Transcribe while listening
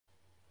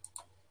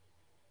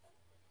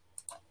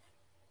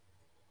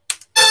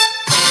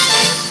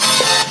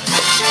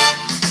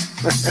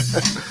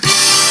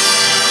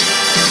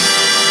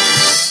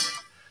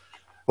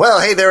Well,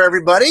 hey there,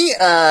 everybody,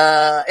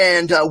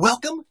 and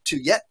welcome to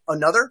yet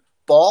another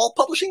Ball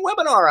Publishing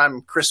webinar.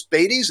 I'm Chris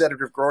Beytes,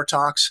 editor of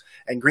GrowerTalks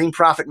and Green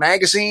Profit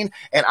Magazine,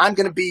 and I'm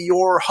going to be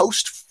your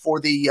host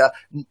for the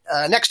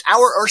next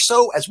hour or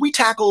so as we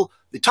tackle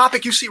the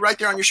topic you see right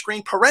there on your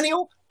screen,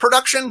 Perennial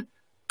Production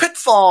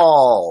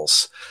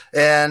Pitfalls.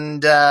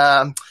 And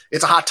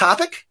it's a hot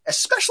topic,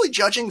 especially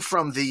judging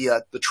from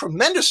the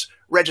tremendous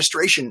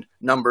registration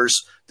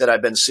numbers that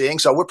I've been seeing.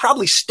 So we're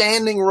probably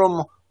standing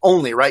room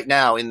only right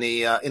now in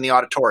the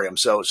auditorium.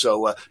 So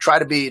try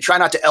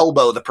not to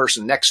elbow the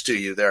person next to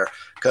you there,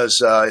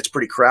 because it's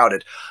pretty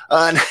crowded.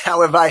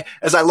 Now,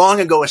 as I long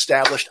ago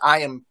established,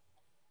 I'm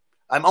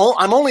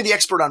only the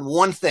expert on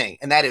one thing,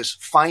 and that is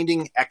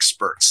finding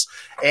experts.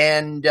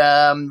 And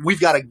we've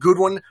got a good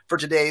one for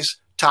today's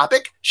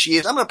topic.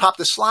 I'm going to pop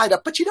this slide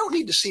up, but you don't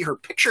need to see her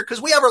picture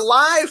because we have her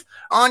live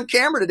on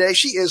camera today.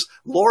 She is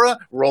Laura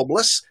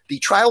Robles, the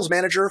trials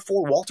manager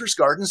for Walters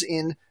Gardens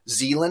in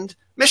Zeeland,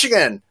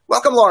 Michigan.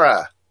 Welcome,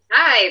 Laura.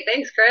 Hi,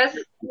 thanks, Chris.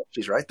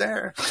 She's right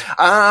there.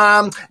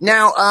 Now,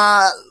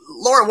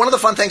 Laura, one of the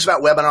fun things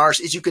about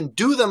webinars is you can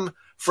do them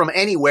from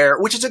anywhere,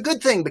 which is a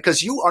good thing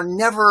because you are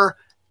never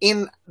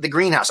in the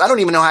greenhouse. I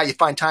don't even know how you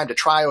find time to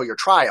trial your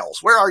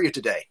trials. Where are you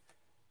today?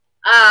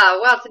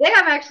 Well, today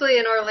I'm actually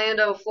in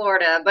Orlando,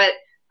 Florida, but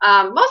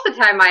most of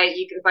the time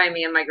you can find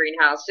me in my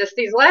greenhouse. Just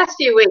these last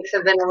few weeks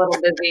have been a little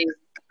busy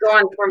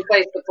going from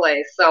place to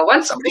place. So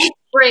once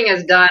spring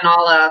is done,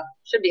 I'll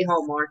should be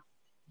home more.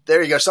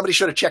 There you go. Somebody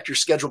should have checked your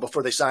schedule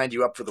before they signed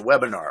you up for the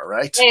webinar,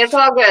 right? Hey, it's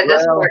all good.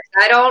 This works.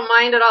 I don't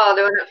mind at all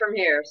doing it from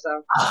here.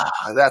 So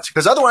that's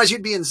because otherwise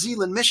you'd be in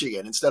Zeeland,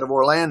 Michigan instead of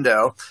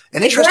Orlando.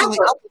 And interestingly,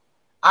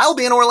 I'll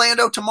be in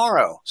Orlando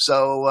tomorrow.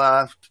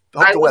 So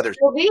hope the weather's.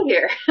 Will be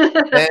here.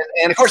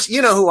 and of course,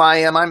 you know who I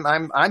am.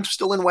 I'm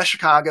still in West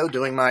Chicago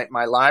doing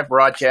my live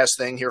broadcast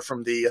thing here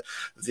from the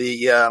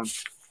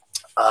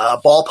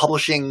Ball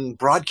Publishing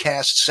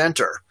Broadcast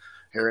Center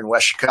here in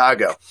West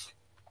Chicago.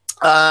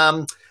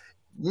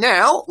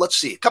 Now, let's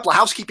see, a couple of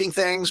housekeeping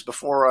things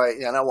before I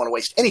don't want to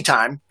waste any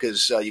time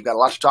because you've got a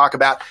lot to talk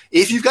about.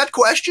 If you've got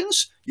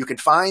questions, you can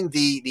find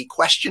the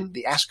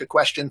Ask a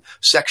Question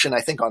section,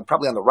 I think,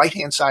 probably on the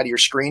right-hand side of your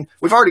screen.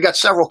 We've already got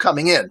several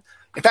coming in.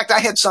 In fact, I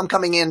had some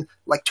coming in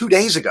like 2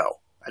 days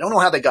ago. I don't know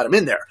how they got them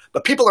in there,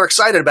 but people are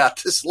excited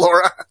about this,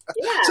 Laura.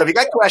 Yeah. So if you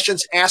got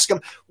questions, ask them.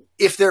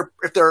 If they're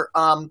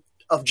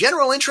of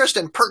general interest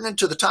and pertinent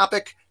to the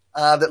topic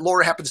that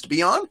Laura happens to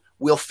be on,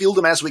 we'll field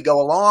them as we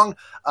go along.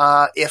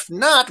 If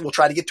not, we'll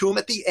try to get to them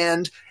at the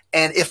end.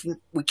 And if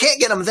we can't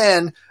get them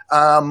then,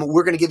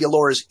 we're going to give you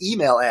Laura's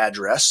email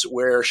address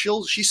where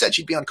she said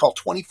she'd be on call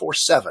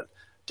 24/7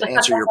 to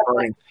answer your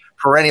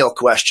perennial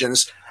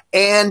questions.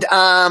 And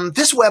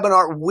this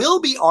webinar will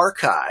be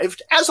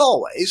archived, as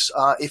always.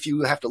 If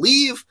you have to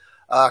leave,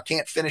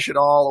 can't finish it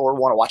all, or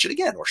want to watch it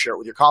again or share it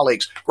with your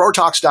colleagues,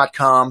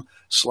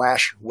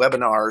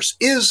 GrowerTalks.com/webinars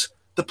is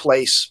the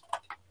place,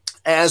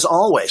 as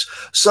always.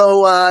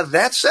 So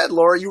that said,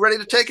 Laura, you ready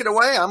to take it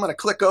away? I'm going to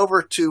click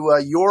over to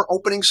your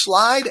opening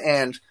slide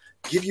and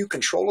give you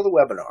control of the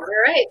webinar. All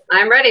right.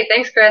 I'm ready.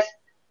 Thanks, Chris.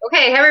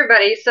 Okay, hey,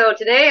 everybody. So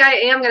today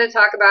I am going to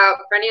talk about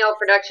perennial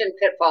production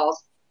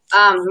pitfalls.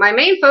 My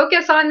main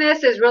focus on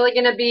this is really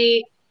going to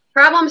be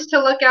problems to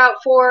look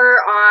out for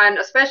on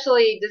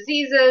especially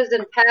diseases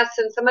and pests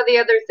and some of the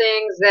other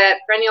things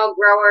that perennial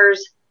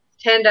growers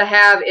tend to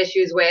have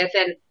issues with.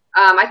 And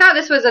I thought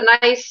this was a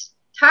nice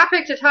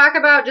topic to talk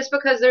about just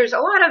because there's a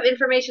lot of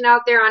information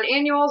out there on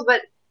annuals,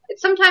 but it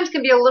sometimes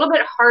can be a little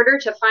bit harder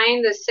to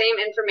find the same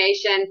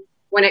information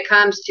when it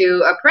comes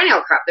to a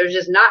perennial crop. There's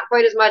just not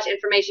quite as much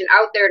information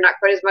out there, not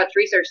quite as much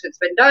research that's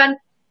been done.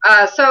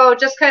 So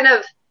just kind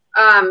of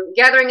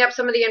gathering up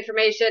some of the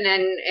information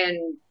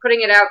and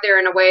putting it out there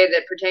in a way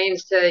that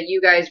pertains to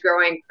you guys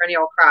growing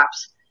perennial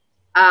crops.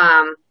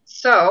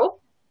 So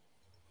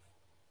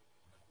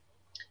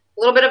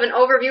a little bit of an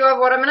overview of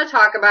what I'm going to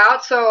talk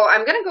about. So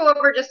I'm going to go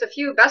over just a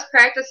few best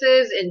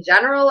practices in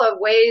general of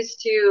ways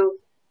to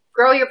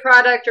grow your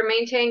product or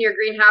maintain your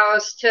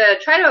greenhouse to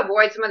try to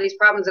avoid some of these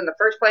problems in the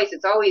first place.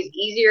 It's always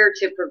easier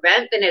to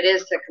prevent than it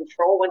is to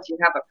control once you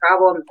have a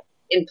problem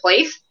in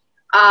place.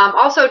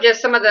 Also,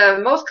 just some of the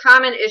most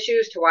common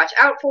issues to watch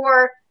out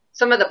for,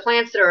 some of the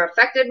plants that are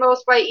affected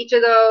most by each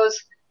of those,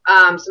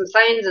 some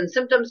signs and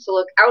symptoms to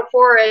look out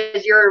for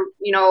as you're,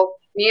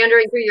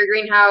 meandering through your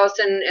greenhouse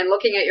and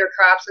looking at your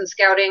crops and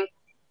scouting.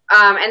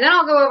 And then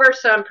I'll go over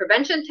some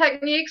prevention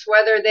techniques,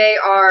 whether they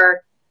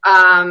are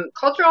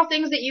cultural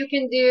things that you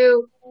can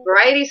do,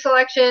 variety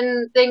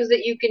selection things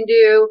that you can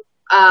do,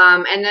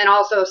 and then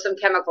also some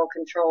chemical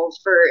controls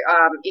for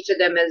each of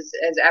them as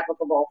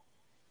applicable.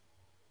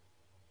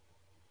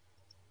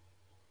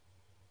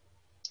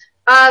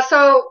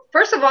 So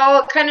first of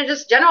all, kind of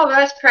just general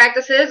best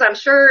practices. I'm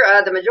sure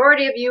the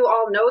majority of you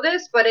all know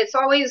this, but it's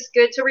always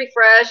good to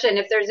refresh. And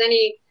if there's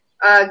any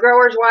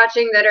growers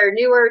watching that are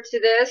newer to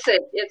this,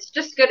 it's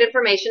just good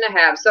information to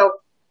have. So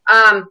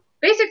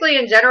basically,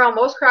 in general,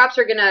 most crops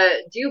are going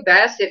to do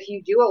best if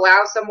you do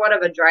allow somewhat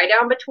of a dry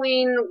down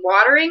between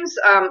waterings.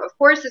 Of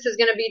course, this is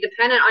going to be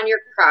dependent on your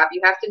crop.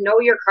 You have to know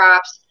your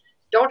crops.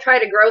 Don't try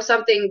to grow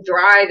something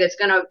dry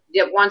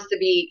that wants to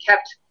be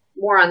kept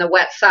more on the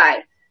wet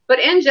side. But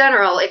in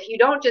general, if you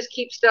don't just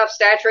keep stuff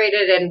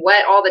saturated and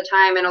wet all the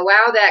time and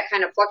allow that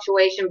kind of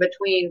fluctuation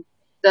between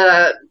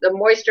the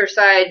moisture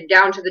side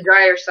down to the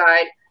drier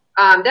side,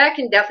 that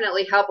can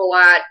definitely help a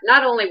lot,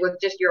 not only with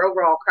just your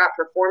overall crop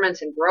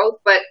performance and growth,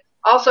 but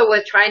also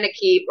with trying to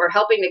keep or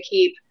helping to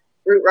keep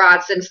root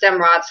rots and stem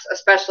rots,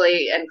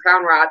 especially, and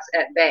crown rots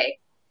at bay.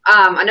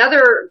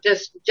 Another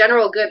just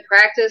general good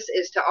practice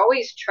is to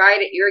always try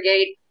to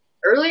irrigate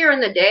earlier in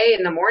the day,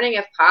 in the morning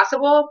if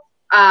possible.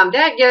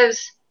 That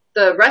gives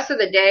the rest of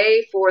the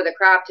day for the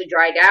crop to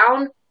dry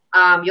down.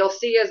 You'll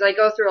see as I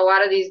go through a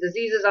lot of these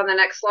diseases on the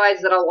next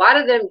slides that a lot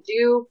of them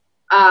do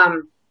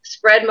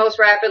spread most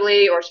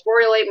rapidly or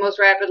sporulate most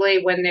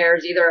rapidly when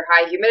there's either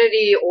high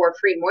humidity or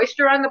free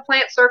moisture on the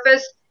plant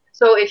surface.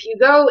 So if you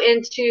go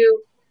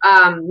into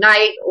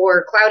night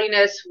or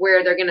cloudiness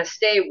where they're going to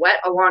stay wet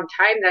a long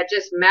time, that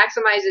just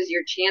maximizes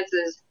your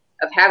chances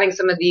of having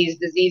some of these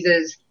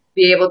diseases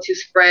be able to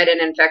spread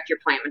and infect your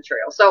plant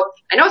material. So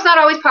I know it's not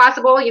always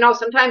possible. You know,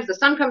 sometimes the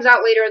sun comes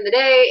out later in the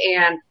day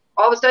and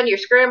all of a sudden you're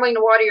scrambling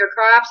to water your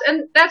crops,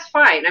 and that's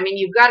fine. I mean,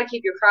 you've got to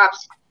keep your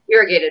crops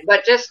irrigated,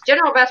 but just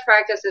general best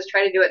practice is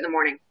try to do it in the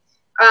morning.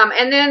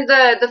 And then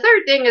the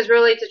third thing is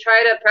really to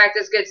try to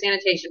practice good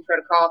sanitation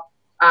protocol.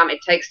 It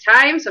takes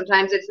time.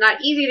 Sometimes it's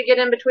not easy to get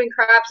in between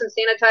crops and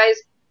sanitize,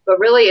 but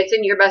really it's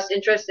in your best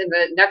interest and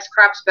the next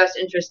crop's best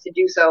interest to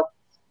do so.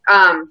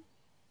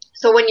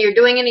 So when you're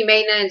doing any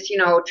maintenance, you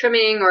know,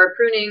 trimming or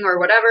pruning or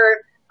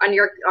whatever on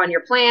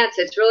your plants,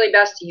 it's really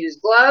best to use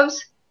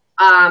gloves.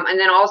 And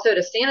then also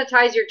to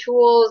sanitize your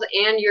tools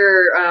and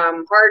your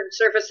hard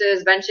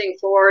surfaces, benching,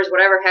 floors,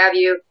 whatever have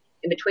you,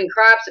 in between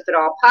crops if at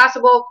all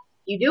possible.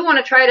 You do want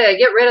to try to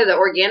get rid of the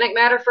organic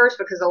matter first,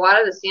 because a lot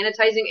of the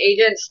sanitizing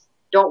agents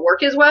don't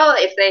work as well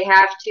if they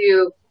have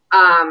to,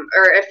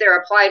 or if they're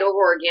applied over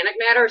organic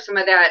matter. Some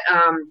of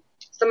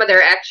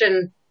their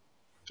action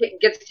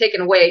gets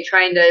taken away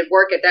trying to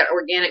work at that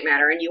organic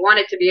matter, and you want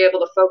it to be able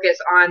to focus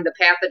on the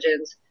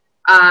pathogens.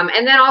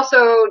 And then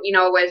also, you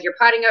know, as you're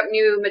potting up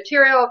new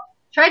material,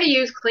 try to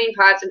use clean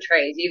pots and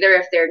trays, either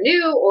if they're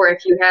new or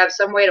if you have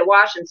some way to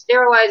wash and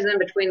sterilize them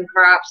between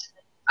crops.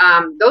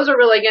 Those are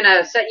really going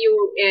to set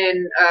you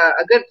in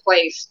a good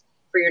place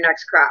for your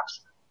next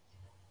crops.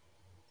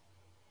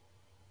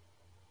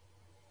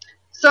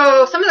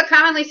 So some of the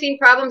commonly seen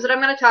problems that I'm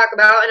going to talk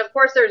about, and of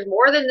course there's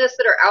more than this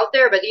that are out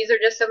there, but these are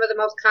just some of the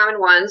most common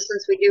ones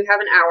since we do have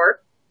an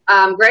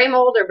hour. Gray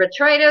mold or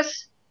botrytis,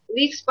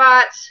 leaf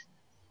spots,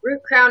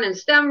 root crown and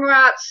stem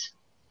rots,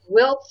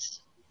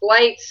 wilts,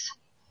 blights,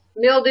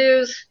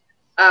 mildews,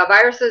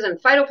 viruses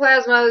and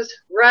phytoplasmas,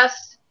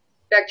 rust,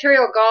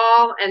 bacterial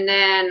gall, and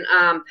then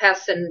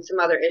pests and some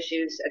other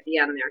issues at the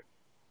end there.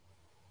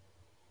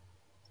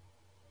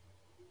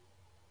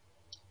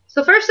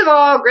 So first of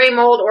all, gray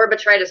mold or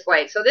botrytis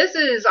blight. So this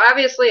is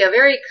obviously a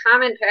very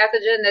common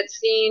pathogen that's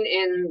seen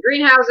in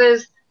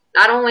greenhouses,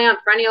 not only on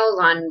perennials,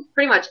 on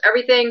pretty much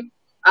everything.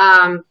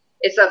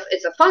 It's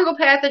a fungal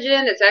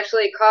pathogen. It's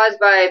actually caused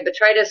by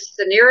Botrytis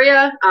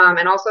cinerea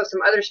and also some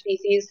other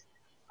species.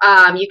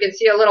 You can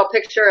see a little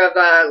picture of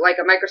like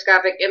a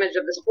microscopic image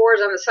of the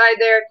spores on the side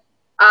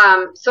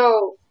there.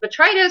 So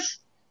botrytis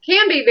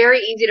can be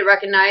very easy to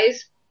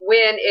recognize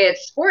when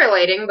it's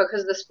sporulating,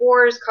 because the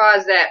spores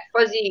cause that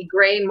fuzzy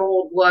gray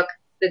mold look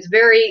that's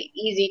very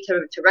easy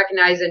to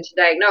recognize and to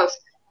diagnose.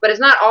 But it's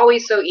not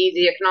always so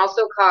easy. It can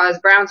also cause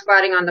brown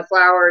spotting on the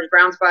flowers,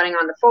 brown spotting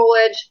on the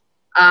foliage.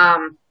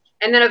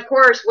 And then, of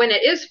course, when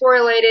it is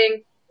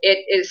sporulating,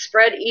 it is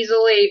spread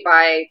easily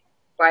by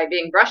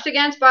being brushed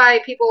against by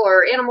people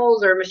or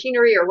animals or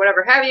machinery or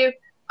whatever have you.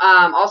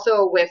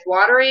 Also with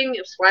watering,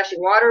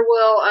 splashing water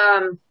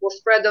will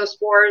spread those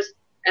spores,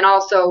 and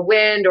also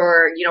wind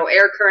or, you know,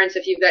 air currents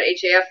if you've got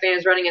HAF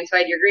fans running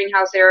inside your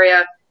greenhouse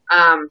area,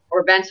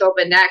 or vents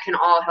open, that can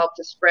all help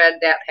to spread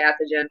that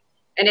pathogen.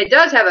 And it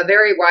does have a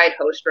very wide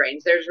host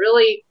range. There's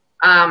really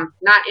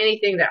not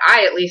anything that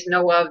I at least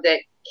know of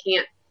that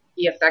can't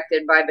be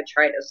affected by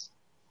botrytis.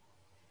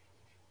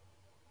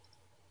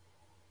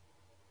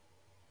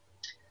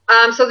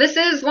 So this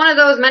is one of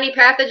those many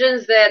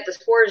pathogens that the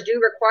spores do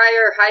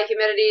require high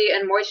humidity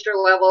and moisture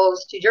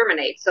levels to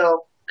germinate.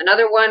 So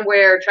another one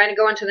where trying to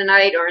go into the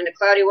night or into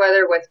cloudy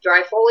weather with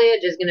dry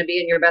foliage is going to be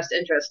in your best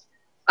interest.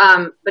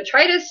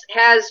 Botrytis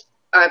has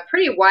a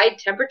pretty wide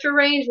temperature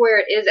range where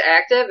it is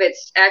active.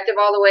 It's active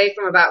all the way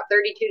from about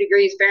 32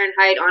 degrees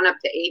Fahrenheit on up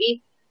to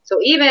 80. So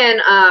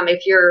even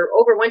if you're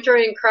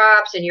overwintering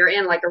crops and you're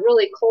in like a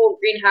really cold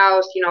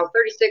greenhouse, you know,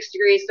 36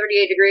 degrees,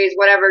 38 degrees,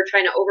 whatever,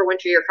 trying to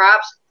overwinter your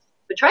crops,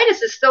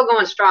 botrytis is still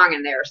going strong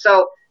in there.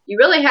 So you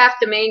really have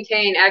to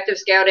maintain active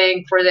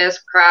scouting for this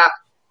crop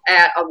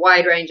at a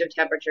wide range of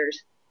temperatures.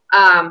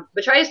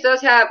 Botrytis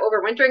does have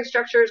overwintering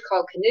structures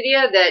called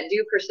conidia that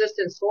do persist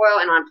in soil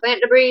and on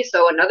plant debris.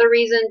 So another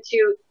reason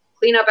to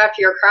clean up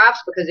after your crops,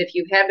 because if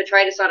you've had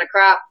botrytis on a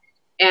crop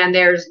and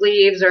there's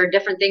leaves or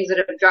different things that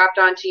have dropped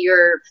onto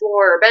your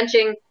floor or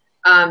benching,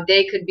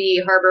 they could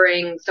be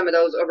harboring some of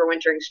those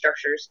overwintering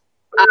structures.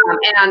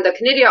 And the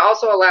conidia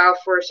also allow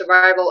for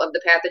survival of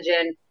the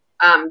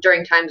pathogen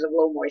during times of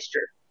low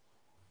moisture.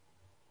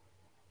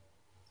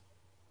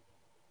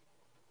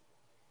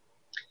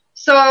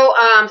 So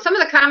some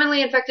of the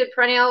commonly infected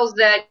perennials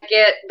that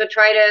get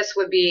botrytis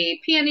would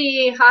be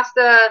peony,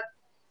 hosta,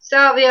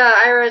 salvia,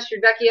 iris,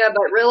 rudbeckia,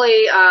 but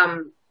really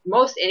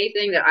most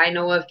anything that I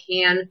know of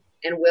can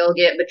and will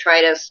get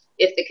botrytis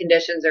if the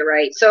conditions are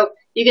right. So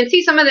you can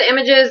see some of the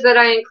images that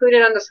I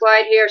included on the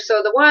slide here.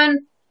 So the one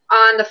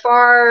on the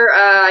far,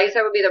 I guess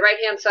that would be the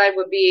right-hand side,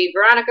 would be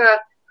Veronica,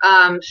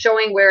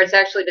 showing where it's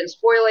actually been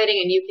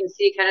sporulating, and you can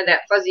see kind of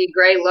that fuzzy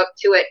gray look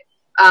to it.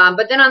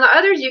 But then on the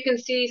others, you can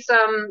see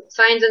some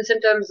signs and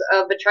symptoms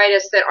of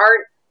botrytis that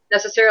aren't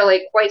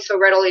necessarily quite so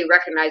readily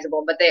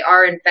recognizable, but they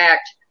are in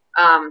fact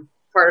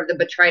part of the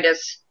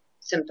botrytis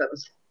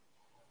symptoms.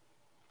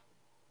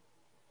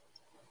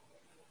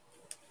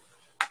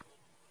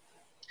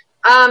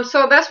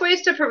 So best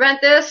ways to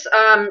prevent this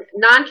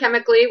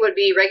non-chemically would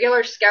be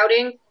regular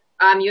scouting.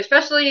 You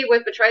especially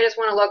with botrytis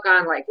want to look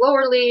on like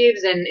lower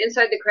leaves and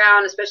inside the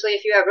crown, especially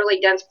if you have really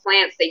dense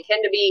plants. They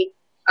tend to be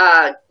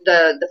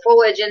the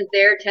foliage in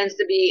there tends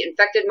to be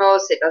infected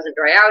most. It doesn't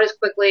dry out as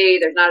quickly.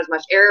 There's not as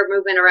much air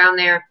movement around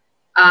there.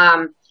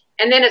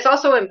 And then it's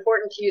also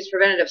important to use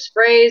preventative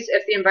sprays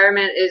if the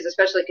environment is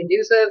especially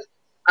conducive.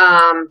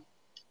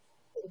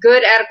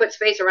 Good adequate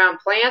space around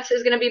plants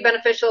is going to be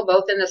beneficial,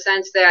 both in the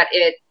sense that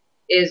it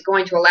is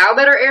going to allow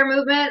better air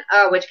movement,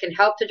 which can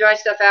help to dry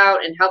stuff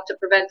out and help to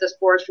prevent the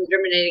spores from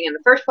germinating in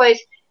the first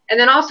place. And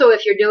then also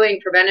if you're doing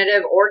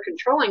preventative or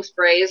controlling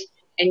sprays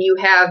and you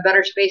have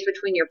better space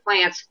between your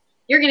plants,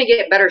 you're going to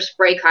get better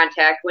spray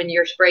contact when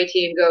your spray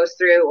team goes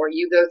through or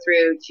you go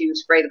through to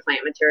spray the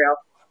plant material.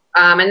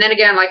 And then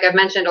again, like I've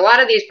mentioned, a lot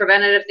of these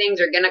preventative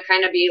things are going to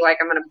kind of be like,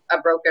 I'm going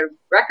to broken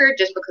record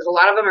just because a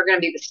lot of them are going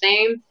to be the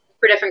same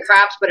for different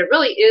crops, but it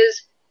really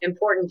is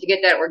important to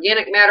get that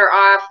organic matter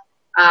off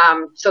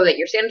so that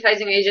your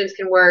sanitizing agents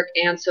can work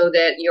and so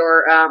that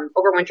your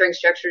overwintering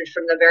structures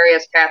from the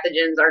various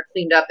pathogens are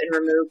cleaned up and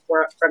removed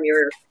from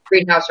your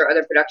greenhouse or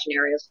other production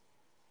areas.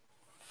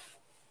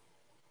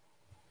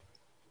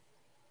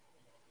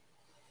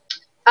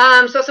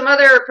 So some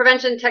other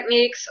prevention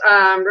techniques,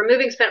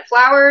 removing spent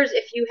flowers,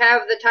 if you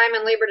have the time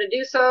and labor to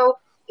do so,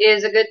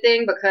 is a good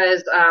thing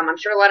because I'm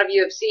sure a lot of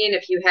you have seen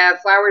if you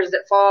have flowers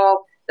that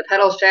fall, the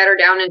petals shatter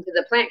down into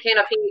the plant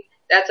canopy,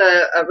 that's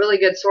a really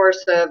good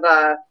source of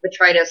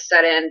botrytis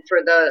set in for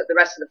the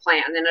rest of the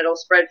plant, and then it'll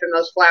spread from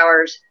those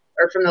flowers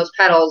or from those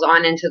petals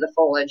on into the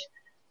foliage.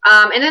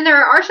 And then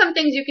there are some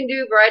things you can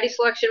do variety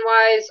selection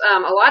wise.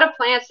 A lot of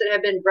plants that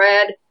have been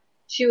bred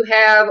to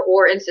have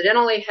or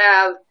incidentally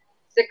have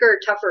thicker,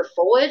 tougher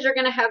foliage are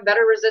going to have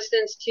better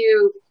resistance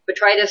to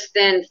botrytis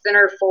than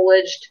thinner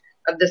foliaged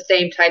of the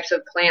same types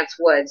of plants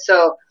would.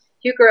 So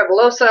Heuchera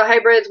villosa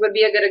hybrids would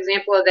be a good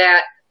example of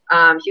that.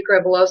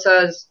 Heuchera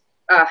villosa's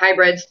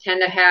hybrids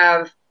tend to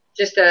have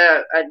just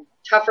a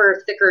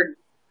tougher, thicker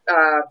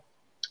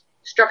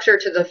structure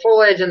to the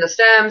foliage and the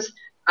stems.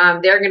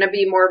 They're going to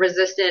be more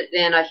resistant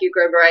than a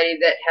Heuchera variety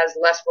that has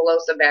less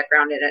villosa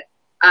background in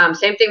it.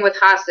 Same thing with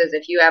hostas.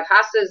 If you have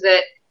hostas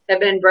that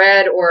have been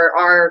bred or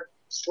are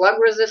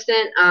slug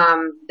resistant,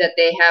 that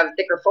they have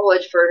thicker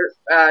foliage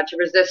to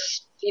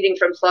resist feeding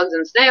from slugs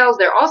and snails,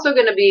 they're also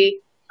going to be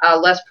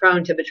less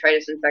prone to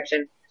botrytis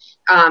infection.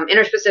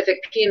 Interspecific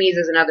peonies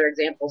is another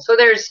example. So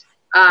there's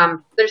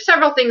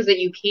several things that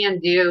you can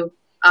do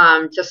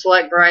to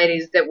select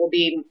varieties that will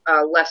be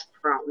less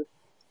prone.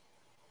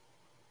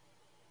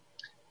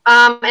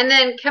 And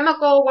then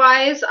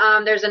chemical-wise,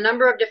 there's a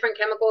number of different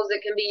chemicals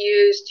that can be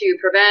used to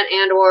prevent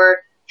and or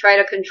try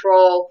to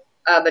control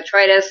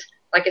botrytis.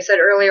 Like I said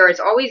earlier, it's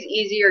always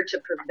easier to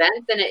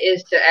prevent than it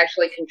is to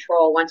actually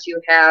control once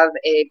you have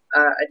a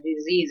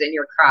disease in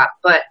your crop.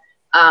 But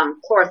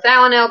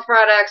chlorothalonil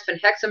products,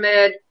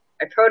 fenhexamide,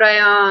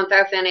 iprodione,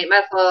 thiophanate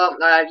methyl,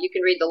 you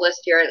can read the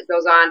list here, it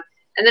goes on.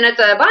 And then at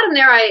the bottom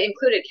there, I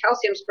included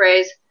calcium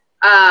sprays.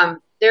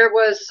 There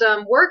was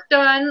some work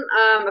done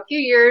a few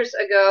years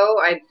ago.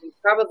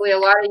 Probably a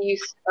lot of you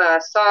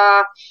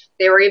saw,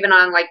 they were even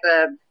on like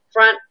the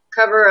front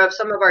cover of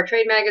some of our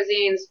trade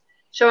magazines,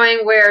 showing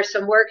where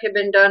some work had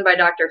been done by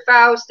Dr.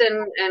 Faust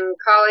and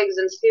colleagues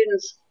and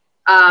students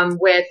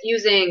with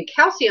using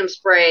calcium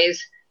sprays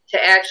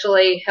to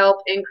actually help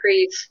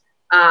increase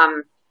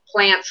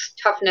plants'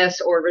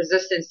 toughness or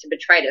resistance to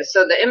botrytis.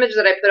 So the image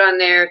that I put on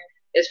there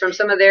is from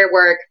some of their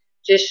work,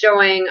 just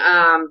showing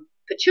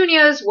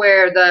petunias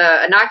where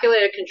the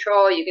inoculated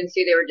control, you can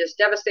see they were just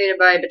devastated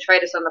by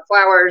botrytis on the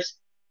flowers.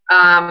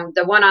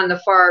 The one on the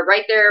far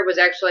right there was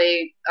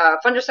actually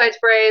fungicide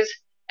sprays,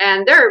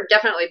 and they're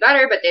definitely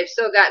better, but they've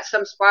still got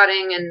some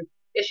spotting and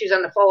issues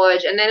on the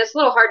foliage. And then it's a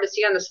little hard to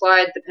see on the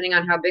slide depending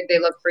on how big they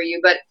look for you.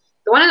 But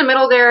the one in the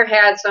middle there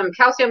had some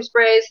calcium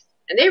sprays,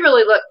 and they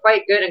really look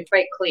quite good and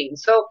quite clean.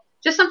 So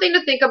just something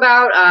to think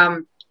about.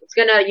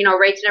 it's going to,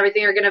 rates and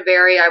everything are going to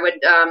vary. I would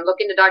look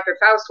into Dr.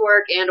 Faust's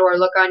work and or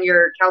look on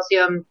your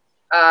calcium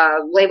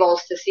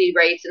labels to see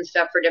rates and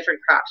stuff for different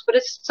crops. But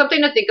it's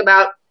something to think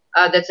about.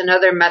 That's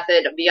another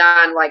method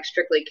beyond like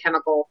strictly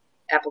chemical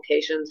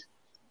applications.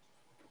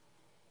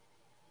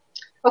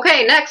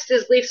 Okay, next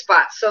is leaf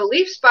spots. So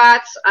leaf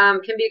spots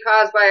can be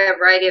caused by a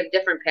variety of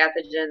different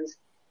pathogens.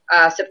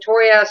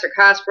 Septoria,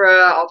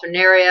 Cercospora,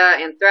 Alternaria,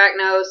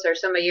 Anthracnose are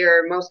some of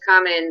your most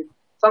common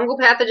fungal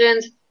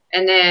pathogens.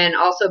 And then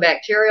also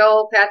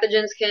bacterial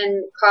pathogens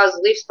can cause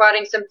leaf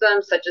spotting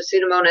symptoms such as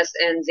Pseudomonas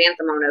and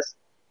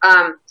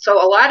Xanthomonas. So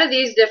a lot of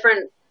these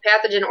different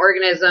pathogen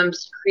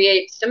organisms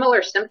create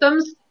similar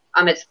symptoms.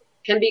 It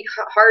can be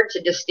hard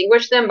to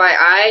distinguish them by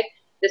eye.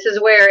 This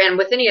is where, and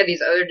with any of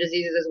these other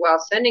diseases as well,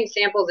 sending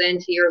samples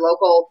into your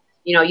local,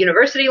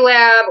 university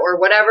lab or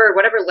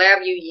whatever lab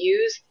you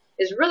use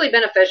is really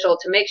beneficial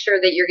to make sure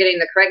that you're getting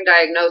the correct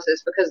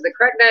diagnosis, because the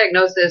correct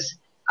diagnosis,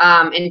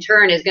 in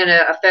turn, is going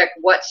to affect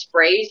what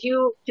sprays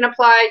you can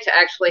apply to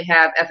actually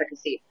have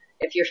efficacy.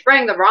 If you're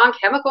spraying the wrong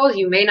chemicals,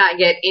 you may not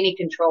get any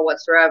control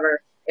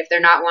whatsoever if they're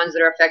not ones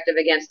that are effective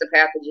against the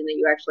pathogen that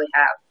you actually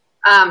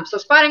have. So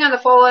spotting on the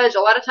foliage,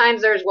 a lot of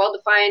times there's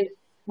well-defined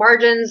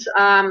margins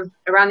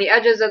around the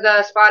edges of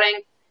the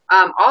spotting.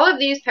 All of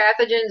these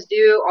pathogens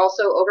do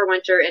also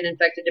overwinter in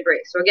infected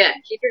debris. So again,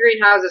 keep your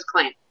greenhouses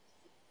clean.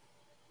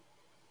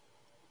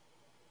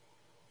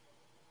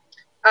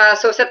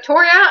 So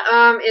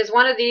Septoria is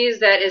one of these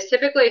that is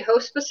typically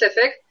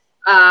host-specific.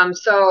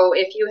 So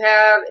if you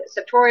have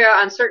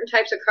Septoria on certain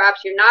types of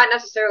crops, you're not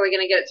necessarily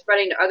going to get it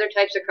spreading to other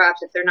types of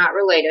crops if they're not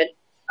related.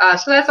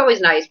 So that's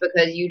always nice,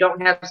 because you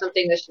don't have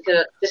something that's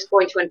just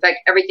going to infect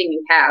everything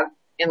you have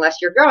unless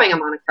you're growing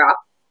them on a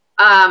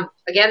crop.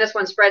 Again, this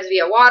one spreads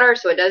via water,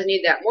 so it does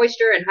need that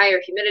moisture and higher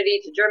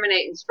humidity to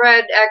germinate and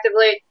spread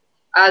actively.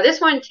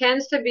 This one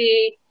tends to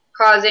be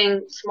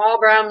causing small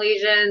brown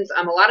lesions.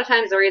 A lot of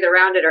times they're either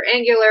rounded or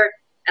angular.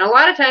 And a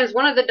lot of times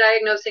one of the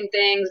diagnosing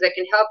things that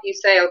can help you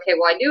say, okay,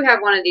 well, I do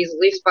have one of these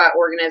leaf spot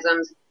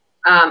organisms,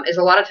 is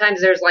a lot of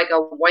times there's like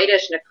a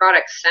whitish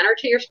necrotic center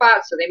to your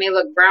spot. So they may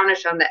look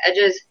brownish on the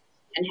edges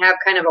and have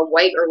kind of a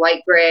white or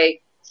light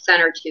gray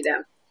center to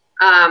them.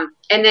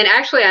 And then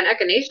actually on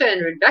Echinacea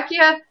and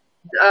Rudbeckia,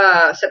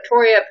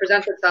 Septoria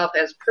presents itself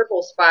as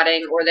purple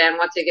spotting, or then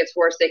once it gets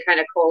worse, they kind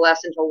of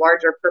coalesce into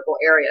larger purple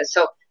areas.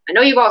 So I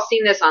know you've all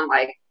seen this on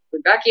like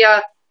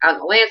Rudbeckia out in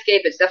the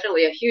landscape. It's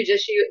definitely a huge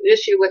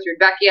issue with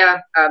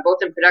Rudbeckia, both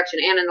in production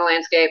and in the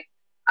landscape.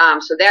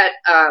 So that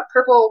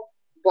purple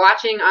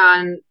blotching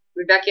on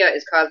Rudbeckia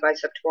is caused by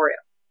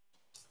Septoria.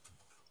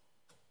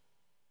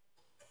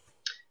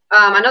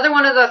 Another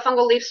one of the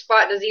fungal leaf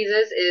spot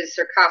diseases is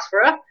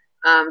Cercospora.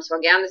 So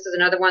again, this is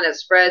another one that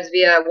spreads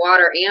via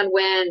water and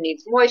wind,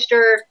 needs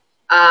moisture,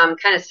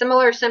 kind of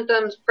similar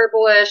symptoms,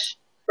 purplish,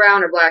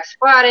 brown or black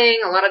spotting,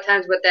 a lot of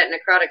times with that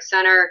necrotic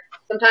center.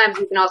 Sometimes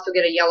you can also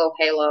get a yellow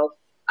halo.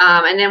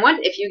 And then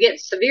if you get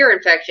severe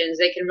infections,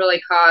 they can really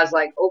cause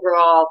like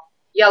overall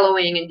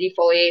yellowing and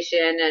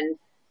defoliation and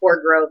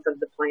poor growth of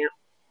the plant.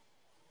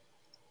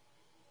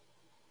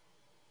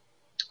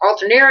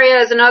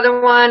 Alternaria is another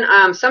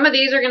one. Some of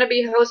these are going to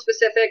be host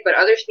specific, but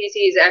other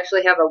species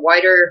actually have a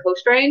wider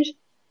host range.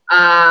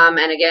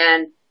 And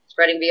again,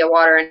 spreading via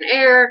water and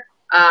air.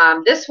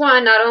 This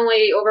one not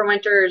only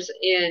overwinters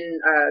in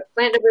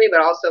plant debris,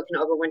 but also can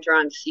overwinter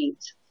on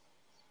seeds.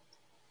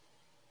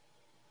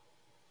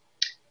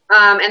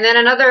 And then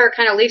another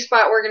kind of leaf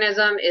spot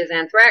organism is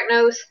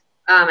Anthracnose.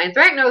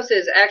 Anthracnose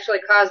is actually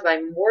caused by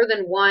more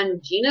than one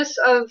genus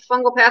of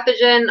fungal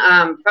pathogen.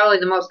 Probably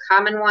the most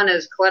common one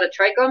is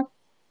Coletotrichum.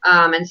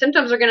 And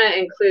symptoms are going to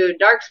include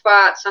dark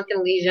spots,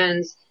 sunken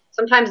lesions.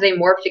 Sometimes they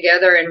morph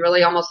together and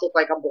really almost look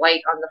like a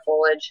blight on the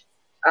foliage.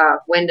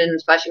 Wind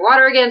and splashing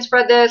water again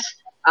spread this.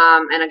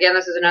 And again,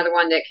 this is another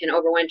one that can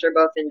overwinter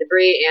both in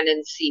debris and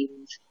in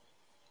seeds.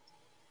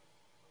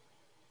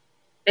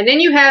 And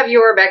then you have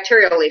your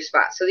bacterial leaf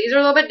spots. So these are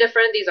a little bit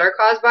different. These are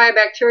caused by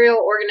bacterial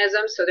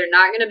organisms, so they're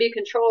not going to be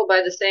controlled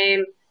by the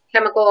same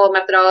chemical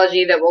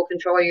methodology that will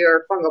control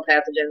your fungal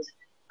pathogens.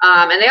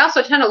 And they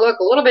also tend to look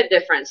a little bit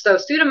different. So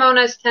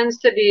Pseudomonas tends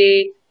to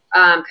be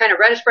kind of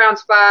reddish-brown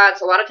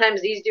spots. A lot of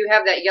times these do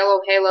have that yellow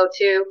halo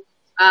too.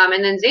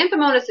 And then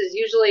Xanthomonas is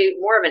usually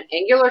more of an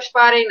angular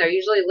spotting. They're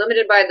usually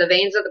limited by the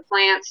veins of the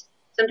plants.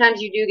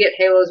 Sometimes you do get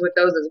halos with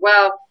those as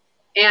well.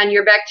 And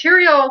your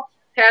bacterial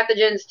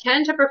pathogens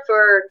tend to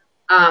prefer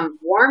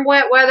warm,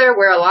 wet weather,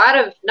 where a lot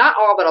of, not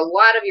all, but a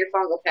lot of your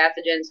fungal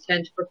pathogens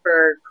tend to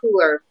prefer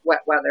cooler,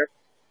 wet weather.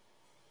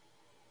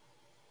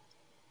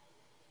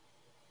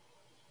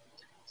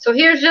 So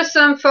here's just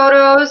some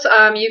photos.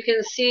 You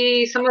can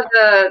see some of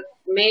the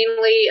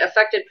mainly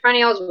affected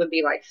perennials would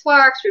be like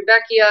phlox,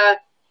 Rudbeckia,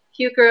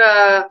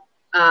 Heuchera,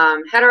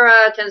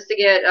 Hetera tends to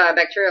get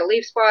bacterial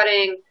leaf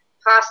spotting.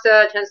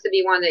 Hosta tends to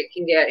be one that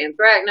can get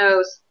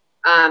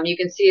anthracnose. You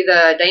can see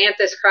the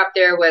dianthus crop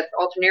there with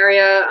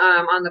Alternaria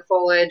on the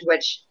foliage,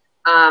 which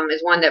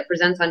is one that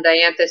presents on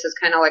dianthus as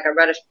kind of like a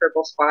reddish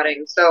purple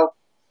spotting. So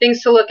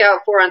things to look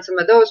out for on some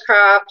of those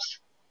crops.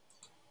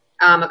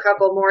 A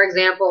couple more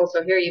examples.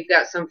 So here you've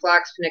got some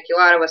Phlox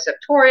paniculata with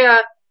septoria,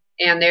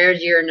 and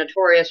there's your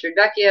notorious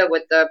Rudbeckia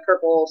with the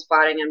purple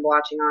spotting and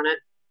blotching on it.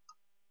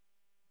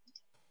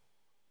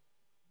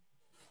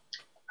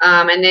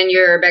 And then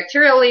your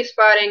bacterial leaf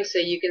spotting, so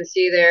you can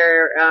see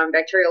there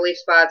bacterial leaf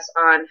spots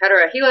on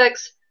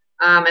Heterohelix,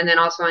 and then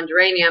also on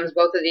geraniums.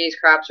 Both of these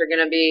crops are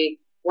going to be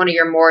one of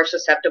your more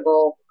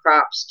susceptible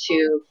crops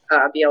to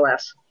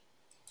BLS.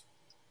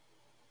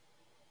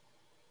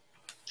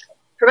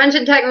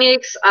 Prevention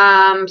techniques,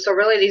 so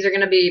really these are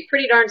going to be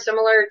pretty darn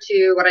similar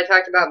to what I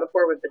talked about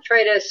before with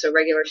botrytis, so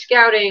regular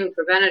scouting,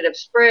 preventative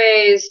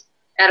sprays,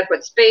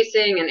 adequate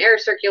spacing and air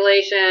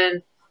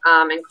circulation,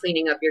 and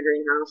cleaning up your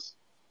greenhouse.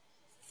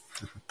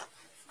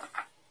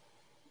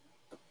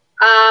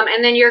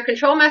 And then your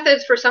control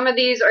methods for some of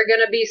these are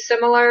going to be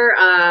similar.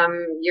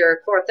 Your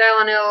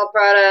chlorothalonil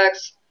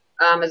products,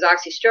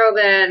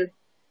 azoxystrobin,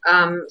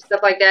 stuff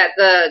like that.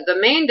 The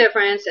main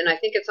difference, and I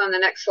think it's on the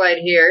next slide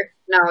here.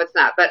 No, it's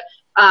not. But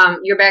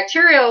your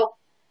bacterial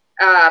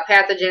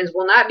pathogens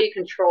will not be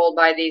controlled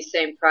by these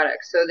same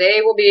products. So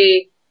they will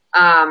be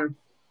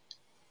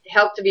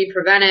helped to be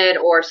prevented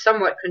or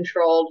somewhat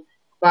controlled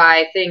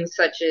by things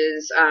such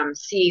as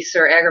cease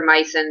or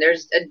agromycin.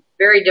 There's a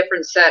very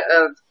different set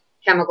of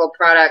chemical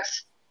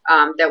products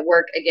that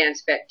work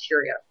against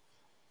bacteria.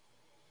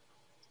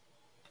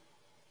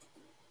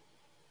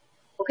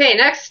 Okay,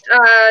 next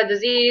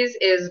disease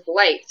is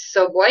blights.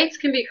 So blights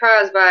can be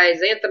caused by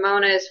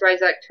Xanthomonas,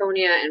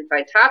 Rhizoctonia, and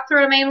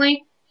Phytophthora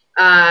mainly.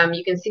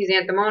 You can see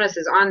Xanthomonas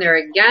is on there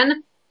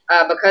again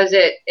because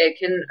it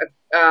can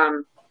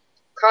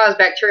cause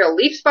bacterial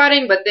leaf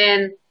spotting, but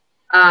then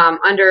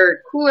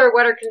under cooler,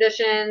 wetter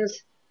conditions,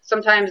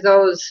 sometimes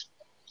those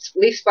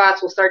leaf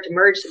spots will start to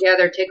merge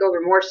together, take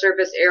over more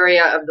surface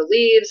area of the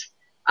leaves.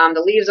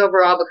 The leaves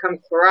overall become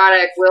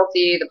chlorotic,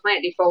 wilty, the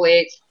plant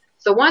defoliates.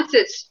 So once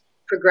it's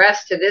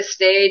progressed to this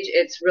stage,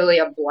 it's really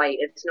a blight.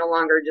 It's no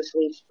longer just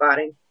leaf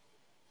spotting.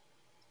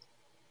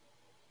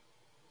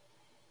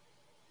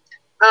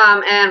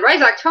 And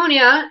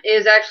Rhizoctonia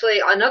is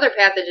actually another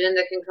pathogen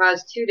that can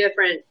cause two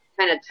different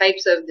kind of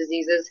types of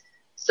diseases.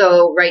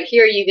 So right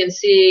here you can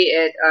see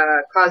it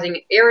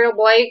causing aerial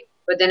blight,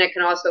 but then it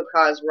can also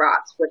cause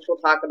rots, which we'll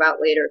talk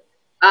about later.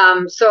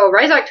 So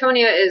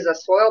Rhizoctonia is a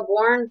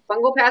soil-borne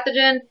fungal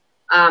pathogen.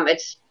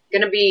 It's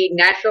going to be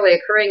naturally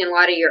occurring in a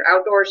lot of your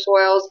outdoor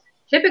soils,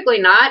 typically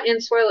not in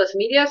soilless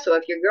media. So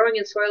if you're growing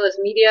in soilless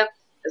media,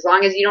 as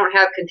long as you don't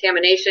have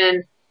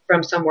contamination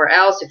from somewhere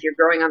else, if you're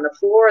growing on the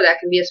floor, that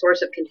can be a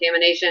source of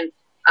contamination.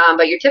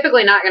 But you're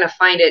typically not going to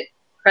find it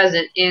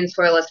present in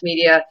soilless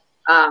media,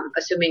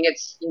 assuming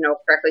it's,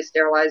 correctly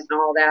sterilized and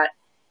all that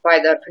by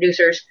the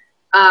producers.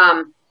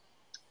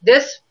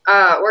 This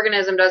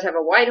organism does have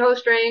a wide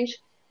host range,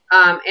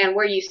 and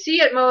where you see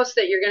it most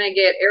that you're going to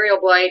get aerial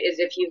blight is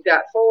if you've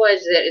got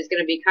foliage that is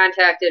going to be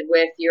contacted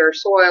with your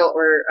soil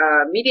or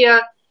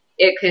media.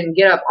 It can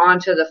get up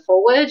onto the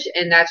foliage,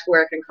 and that's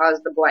where it can cause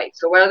the blight.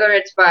 So whether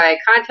it's by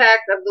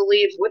contact of the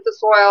leaves with the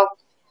soil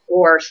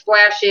or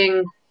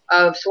splashing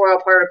of soil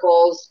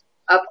particles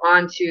up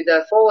onto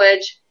the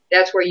foliage,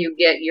 that's where you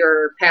get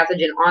your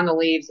pathogen on the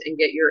leaves and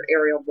get your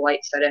aerial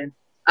blight set in.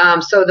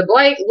 So the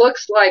blight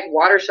looks like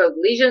water-soaked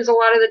lesions a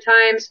lot of the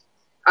times.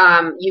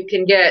 You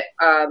can get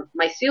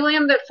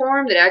mycelium that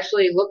form that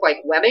actually look like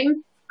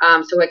webbing.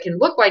 So it can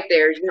look like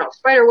there's,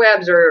 spider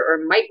webs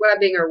or mite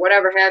webbing or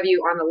whatever have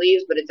you on the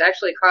leaves, but it's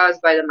actually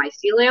caused by the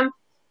mycelium.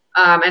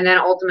 And then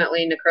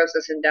ultimately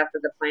necrosis and death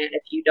of the plant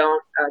if you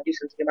don't do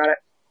something about it.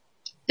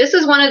 This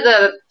is one of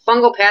the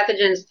fungal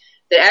pathogens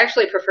that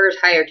actually prefers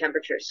higher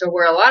temperatures. So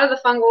where a lot of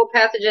the fungal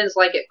pathogens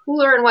like it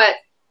cooler and wet,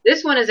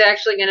 this one is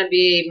actually going to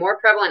be more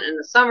prevalent in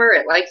the summer.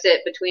 It likes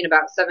it between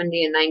about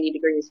 70 and 90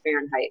 degrees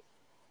Fahrenheit.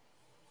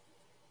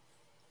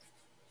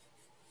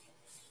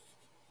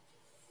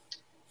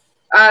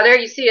 There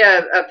you see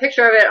a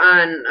picture of it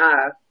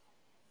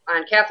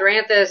on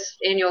Catharanthus,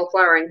 annual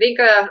flowering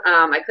vinca.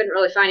 I couldn't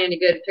really find any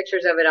good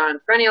pictures of it on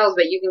perennials,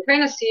 but you can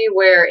kind of see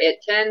where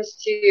it tends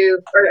to,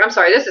 or I'm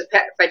sorry, this is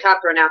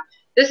Phytophthora now.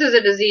 This is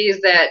a disease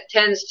that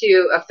tends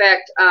to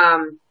affect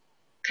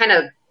kind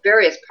of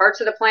various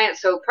parts of the plant.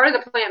 So part of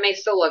the plant may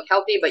still look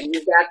healthy, but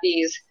you've got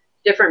these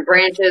different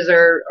branches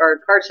or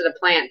parts of the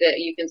plant that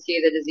you can see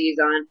the disease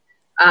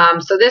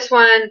on. So this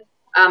one,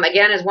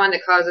 again, is one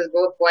that causes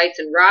both blights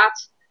and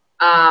rots.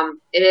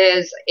 It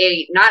is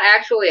not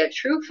actually a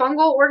true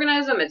fungal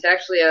organism. It's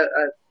actually a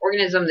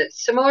organism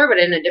that's similar, but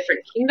in a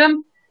different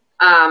kingdom.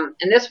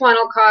 And this one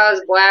will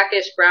cause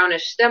blackish,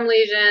 brownish stem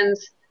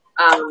lesions,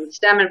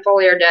 stem and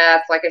foliar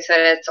death. Like I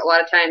said, it's a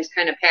lot of times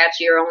kind of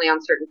patchy or only on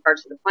certain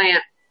parts of the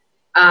plant.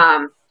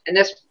 And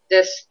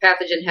this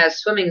pathogen has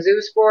swimming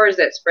zoospores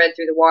that spread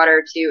through the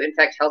water to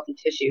infect healthy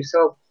tissue.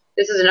 So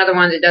this is another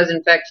one that does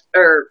infect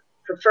or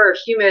prefer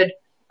humid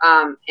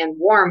and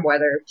warm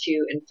weather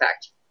to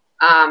infect.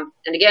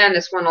 And again,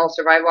 this one will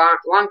survive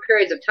long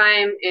periods of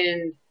time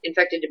in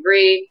infected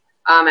debris.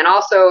 And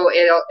also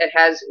it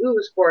has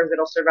oospores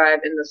that'll survive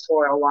in the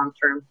soil long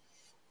term.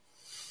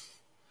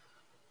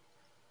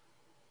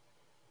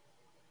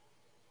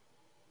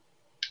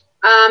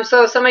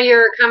 So some of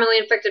your commonly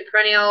infected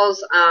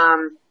perennials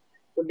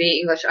would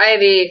be English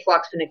ivy,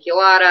 phlox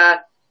paniculata.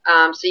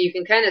 So you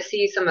can kind of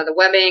see some of the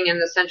webbing in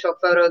the central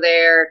photo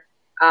there,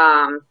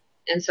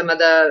 and some of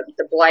the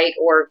blight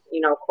or,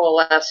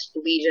 coalesced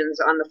lesions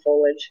on the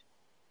foliage.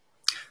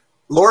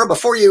 Laura,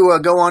 before you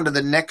go on to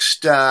the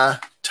next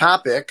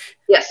topic,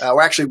 yes,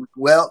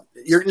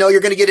 you're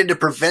going to get into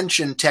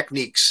prevention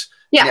techniques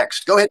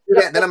next. Go ahead and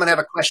do that, and then I'm going to have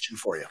a question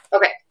for you.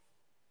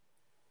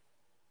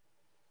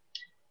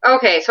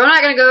 Okay, so I'm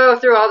not going to go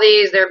through all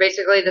these. They're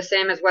basically the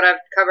same as what I've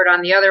covered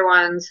on the other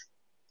ones.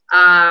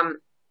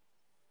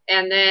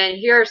 And then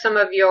here are some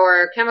of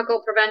your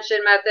chemical prevention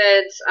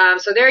methods.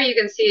 So there you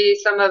can see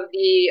some of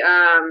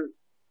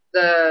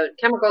the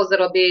chemicals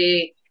that'll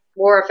be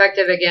more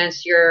effective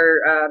against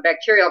your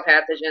bacterial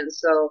pathogens.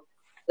 So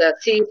the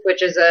cease,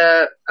 which is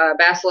a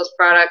bacillus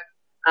product,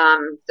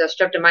 the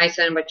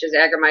streptomycin, which is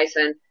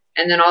agromycin,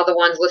 and then all the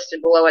ones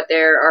listed below it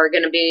there are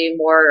going to be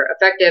more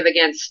effective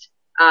against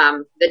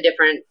the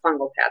different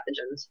fungal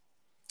pathogens.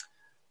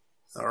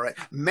 All right.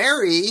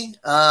 Mary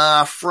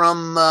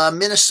from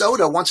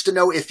Minnesota wants to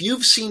know if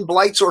you've seen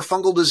blights or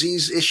fungal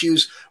disease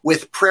issues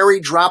with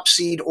prairie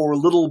dropseed or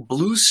little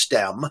blue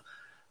stem,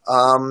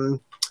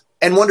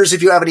 and wonders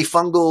if you have any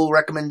fungal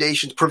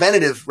recommendations,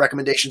 preventative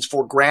recommendations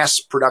for grass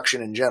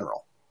production in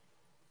general.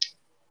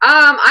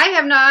 I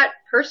have not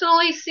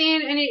personally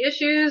seen any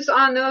issues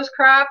on those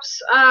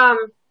crops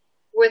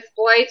with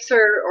blights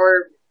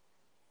or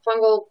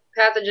fungal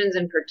pathogens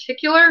in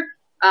particular,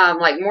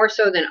 like more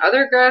so than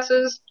other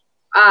grasses.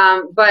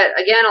 But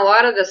again, a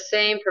lot of the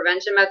same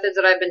prevention methods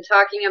that I've been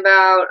talking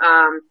about.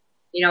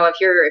 If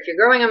you're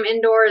growing them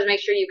indoors,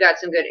 make sure you've got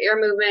some good air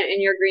movement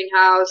in your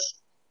greenhouse.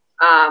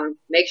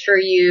 Make sure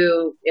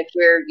if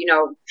you're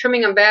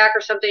trimming them back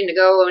or something to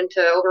go into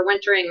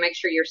overwintering, make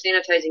sure you're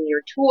sanitizing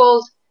your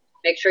tools.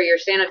 Make sure you're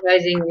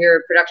sanitizing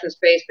your production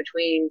space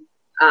between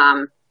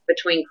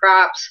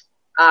crops.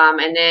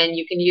 And then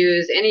you can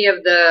use any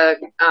of the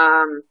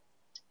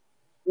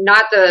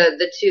not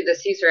the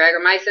cease or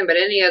agromycin, but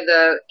any of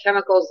the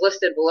chemicals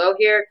listed below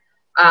here.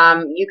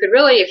 You could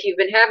really, if you've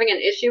been having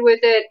an issue with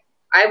it,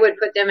 I would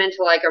put them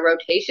into like a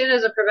rotation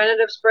as a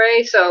preventative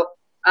spray. So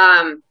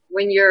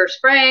when you're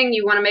spraying,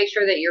 you want to make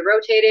sure that you're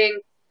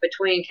rotating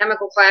between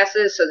chemical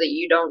classes so that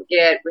you don't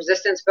get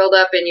resistance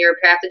buildup in your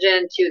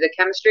pathogen to the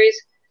chemistries.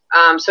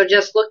 So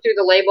just look through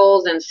the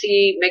labels and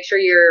make sure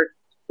you're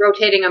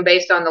rotating them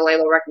based on the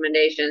label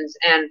recommendations.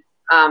 And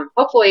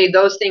hopefully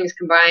those things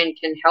combined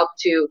can help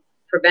to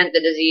prevent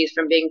the disease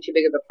from being too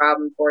big of a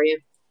problem for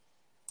you.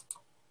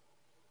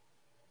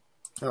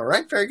 All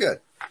right, very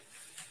good.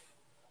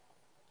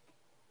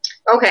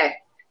 Okay,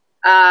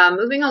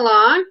 moving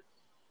along.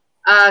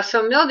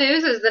 So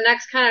mildews is the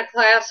next kind of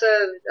class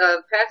of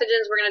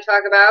pathogens we're going to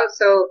talk about.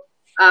 So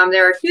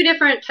there are two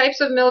different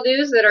types of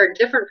mildews that are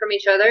different from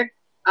each other.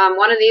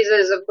 One of these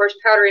is, of course,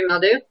 powdery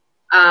mildew.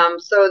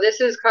 So this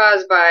is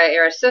caused by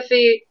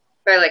Erysiphe,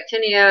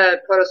 Phylactinia,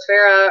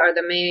 Potosphaera are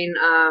the main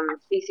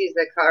species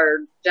that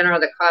cause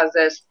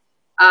this.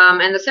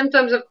 And the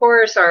symptoms, of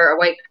course, are a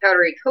white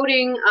powdery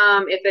coating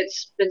if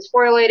it's been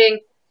sporulating,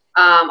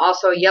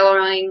 also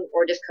yellowing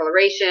or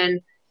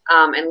discoloration,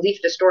 and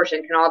leaf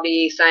distortion can all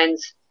be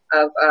signs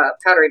of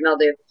powdery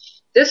mildew.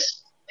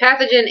 This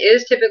pathogen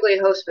is typically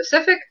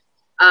host-specific,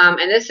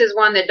 and this is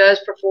one that does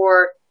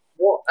prefer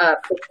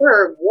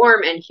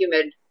warm and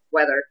humid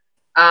weather.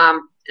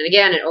 And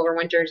again, it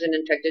overwinters in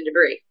infected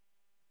debris.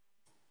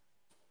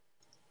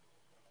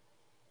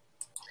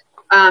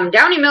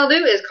 Downy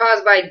mildew is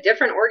caused by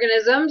different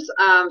organisms.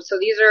 So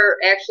these are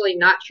actually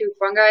not true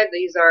fungi.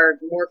 These are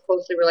more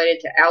closely related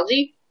to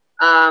algae.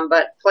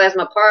 But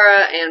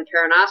Plasmopara and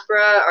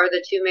Peronospora are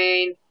the two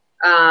main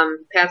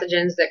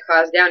pathogens that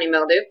cause downy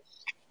mildew.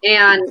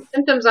 And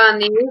symptoms on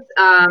these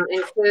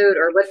include,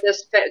 or with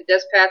this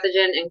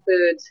pathogen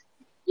includes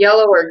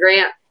yellow or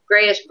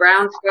grayish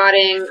brown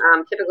spotting,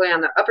 typically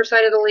on the upper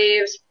side of the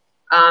leaves.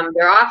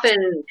 They're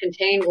often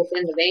contained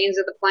within the veins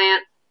of the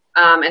plant.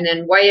 And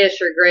then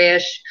whitish or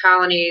grayish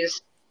colonies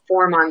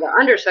form on the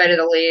underside of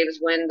the leaves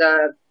when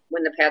the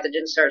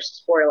pathogen starts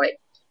to sporulate.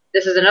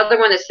 This is another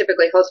one that's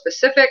typically host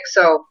specific,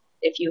 so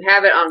if you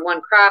have it on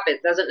one crop,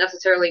 it doesn't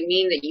necessarily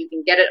mean that you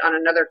can get it on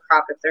another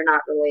crop if they're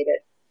not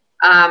related.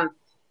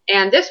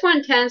 And this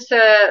one tends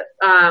to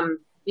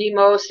be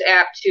most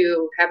apt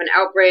to have an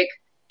outbreak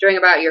during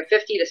about your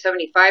 50 to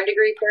 75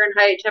 degree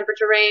Fahrenheit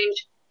temperature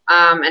range.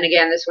 And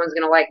again, this one's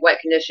going to like wet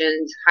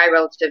conditions, high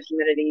relative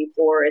humidity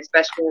for its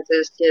best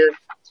chances to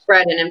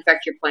spread and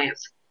infect your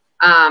plants.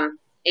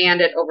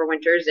 And it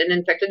overwinters in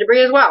infected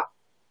debris as well.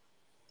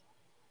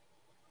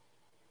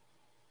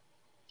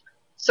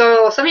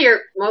 So some of your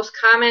most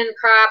common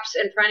crops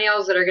and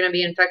perennials that are going to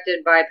be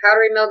infected by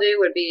powdery mildew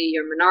would be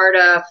your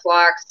Monarda,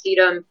 phlox,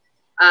 sedum.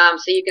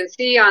 So you can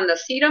see on the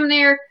sedum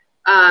there,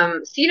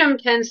 sedum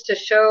tends to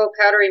show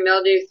powdery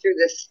mildew through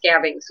the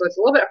scabbing. So it's a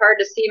little bit hard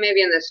to see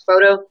maybe in this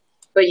photo,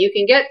 but you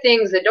can get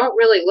things that don't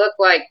really look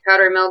like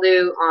powdery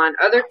mildew on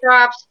other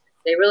crops.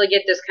 They really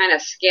get this kind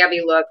of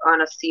scabby look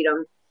on a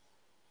sedum.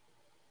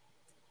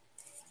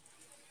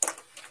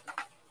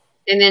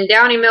 And then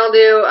downy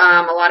mildew,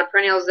 a lot of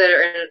perennials that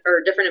are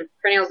or different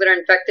perennials that are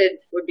infected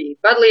would be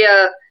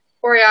buddleia,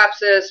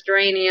 coreopsis,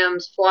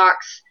 geraniums,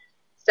 phlox,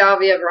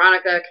 salvia,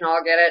 veronica can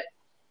all get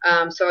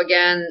it. So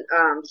again,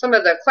 some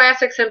of the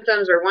classic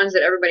symptoms or ones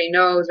that everybody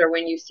knows are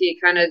when you see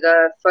kind of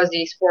the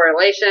fuzzy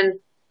sporulation,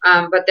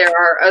 but there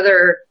are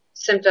other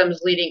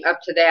symptoms leading up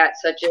to that,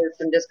 such as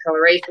some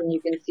discoloration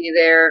you can see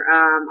there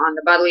on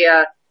the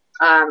buddleia,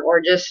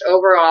 or just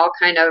overall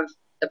kind of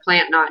the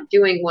plant not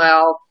doing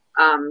well,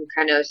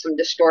 kind of some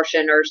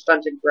distortion or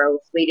stunted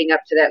growth leading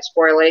up to that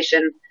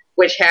sporulation,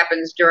 which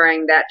happens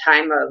during that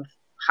time of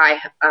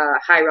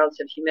high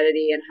relative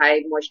humidity and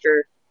high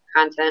moisture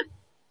content.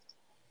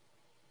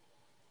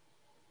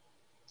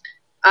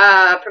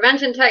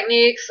 Prevention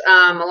techniques,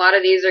 a lot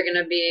of these are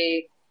going to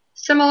be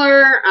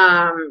similar,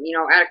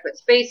 adequate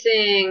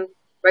spacing,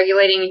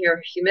 regulating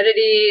your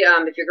humidity.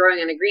 If you're growing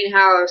in a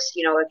greenhouse,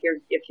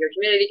 if your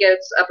humidity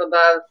gets up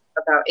above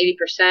about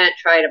 80%,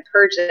 try to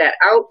purge that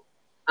out.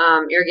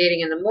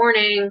 Irrigating in the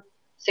morning,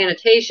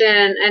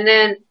 sanitation, and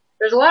then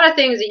there's a lot of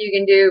things that you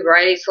can do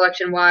variety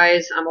selection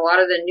wise. A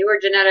lot of the newer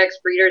genetics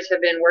breeders have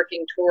been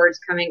working towards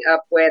coming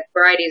up with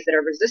varieties that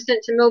are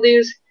resistant to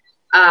mildews.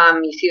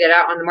 You see that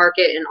out on the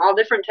market in all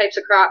different types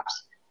of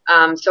crops.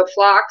 So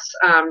phlox,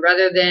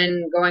 rather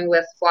than going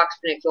with phlox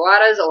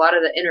paniculatas, a lot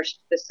of the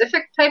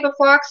interspecific type of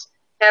phlox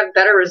have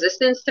better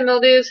resistance to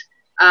mildews.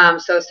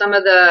 So some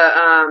of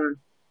the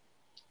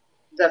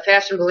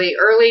Fashionably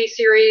Early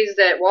series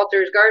that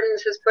Walter's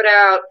Gardens has put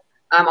out,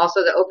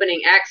 also the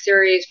Opening Act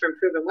series from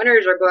Proven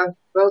Winners are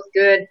both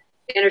good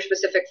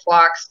interspecific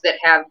phlox that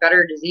have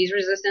better disease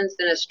resistance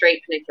than a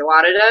straight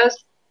paniculata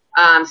does.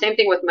 Same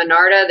thing with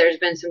Monarda. There's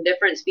been some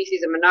different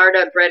species of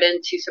Monarda bred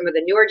into some of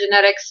the newer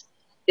genetics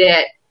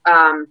that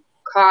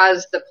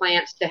cause the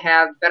plants to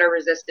have better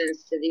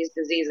resistance to these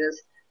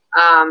diseases.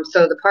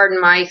 So the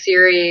Pardon My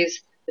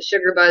series, the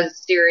Sugar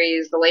Buzz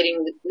series, the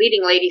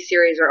Leading Lady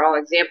series are all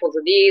examples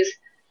of these.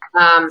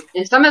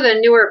 And some of the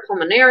newer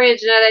Pulmonaria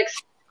genetics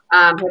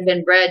have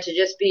been bred to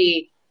just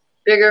be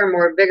bigger,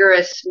 more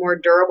vigorous, more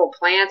durable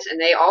plants, and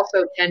they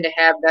also tend to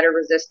have better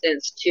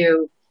resistance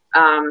to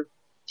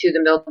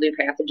the mildew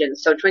pathogens.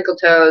 So Twinkle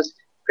Toes,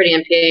 Pretty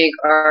and Pig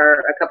are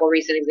a couple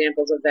recent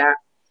examples of that.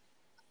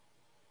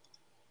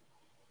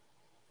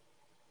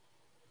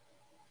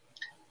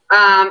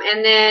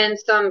 And then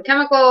some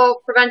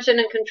chemical prevention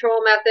and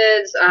control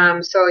methods.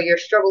 So your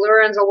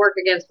strobilurins will work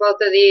against both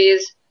of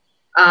these.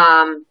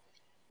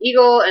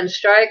 Eagle and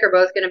Strike are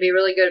both going to be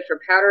really good for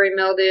powdery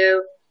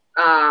mildew.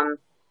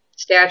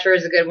 Stature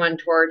is a good one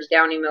towards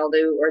downy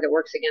mildew, or that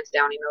works against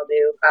downy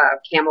mildew.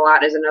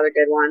 Camelot is another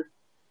good one.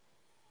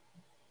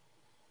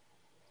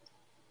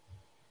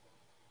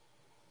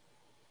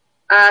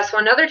 So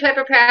another type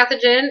of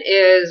pathogen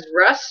is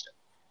rust.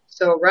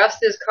 So rust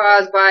is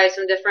caused by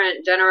some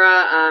different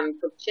genera,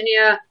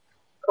 Coccinia,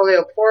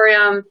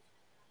 Coleoporium,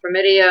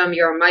 Formidium,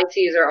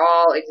 Euromyces are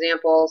all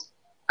examples.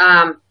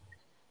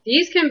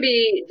 These can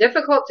be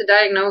difficult to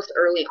diagnose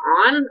early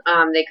on.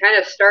 They kind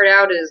of start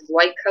out as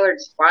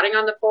light-colored spotting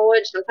on the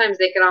foliage. Sometimes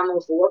they can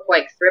almost look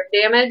like thrip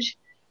damage.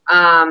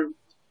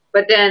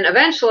 But then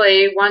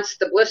eventually, once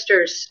the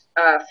blisters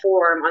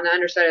form on the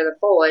underside of the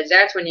foliage,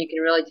 that's when you can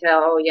really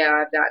tell, oh yeah,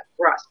 I've got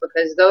rust,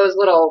 because those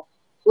little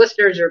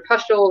blisters or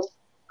pustules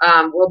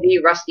will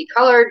be rusty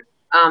colored.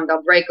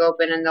 They'll break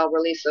open and they'll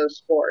release those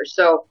spores.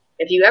 So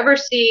if you ever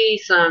see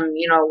some,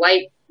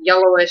 light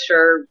yellowish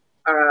or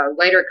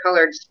lighter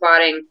colored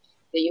spotting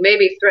that you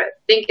maybe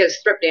think is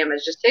thrip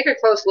damage, just take a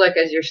close look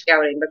as you're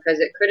scouting, because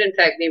it could in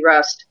fact be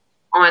rust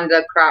on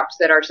the crops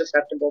that are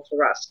susceptible to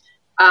rust.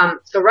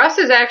 So rust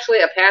is actually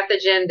a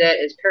pathogen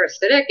that is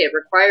parasitic. It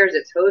requires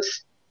its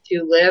host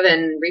to live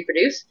and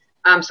reproduce.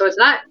 So it's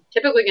not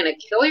typically going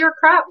to kill your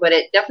crop, but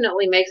it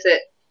definitely makes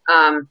it,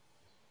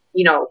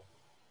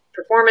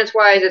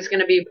 performance-wise, it's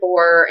going to be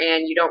poor,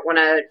 and you don't want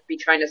to be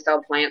trying to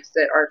sell plants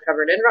that are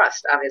covered in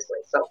rust, obviously.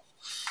 So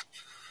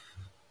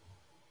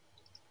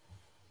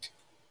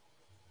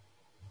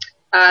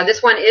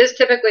this one is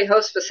typically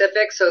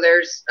host-specific, so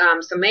there's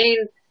some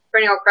main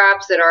perennial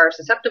crops that are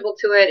susceptible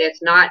to it.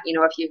 It's not,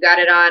 if you've got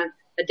it on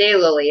a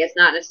daylily, it's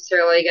not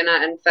necessarily going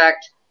to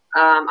infect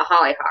a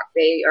hollyhock.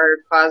 They are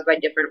caused by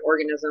different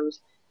organisms.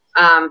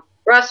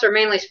 Rusts are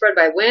mainly spread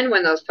by wind.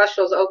 When those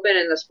pustules open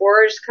and the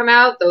spores come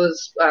out,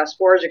 those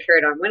spores are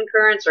carried on wind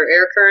currents or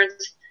air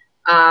currents.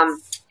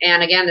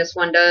 And again, this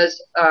one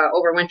does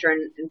overwinter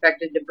in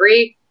infected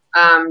debris.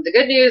 The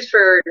good news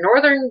for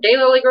northern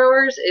daylily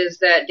growers is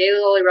that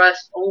daylily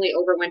rust only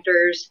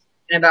overwinters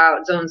in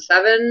about zone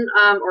 7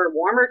 or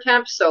warmer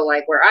temps. So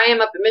like where I am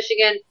up in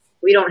Michigan,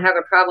 we don't have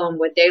a problem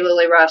with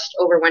daylily rust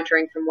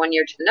overwintering from one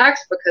year to the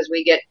next because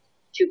we get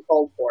too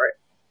cold for it.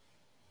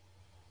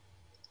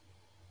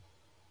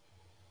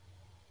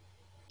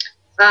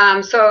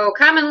 So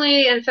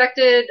commonly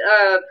infected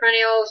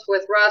perennials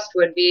with rust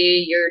would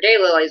be your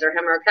daylilies or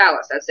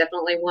hemerocallis. That's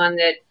definitely one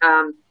that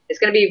is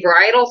going to be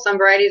varietal. Some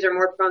varieties are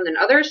more prone than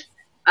others.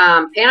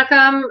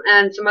 Panicum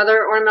and some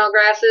other ornamental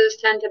grasses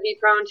tend to be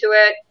prone to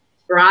it.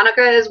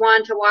 Veronica is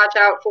one to watch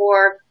out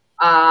for.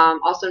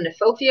 Also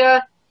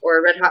Nephofia,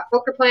 or red hot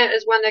poker plant,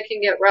 is one that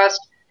can get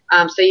rust.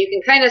 So you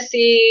can kind of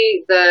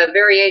see the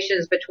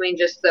variations between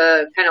just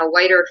the kind of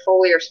lighter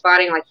foliar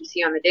spotting like you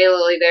see on the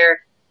daylily there,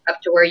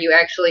 up to where you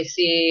actually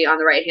see on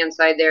the right-hand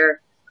side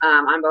there,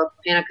 on both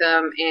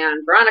panicum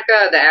and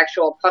veronica, the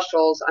actual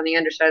pustules on the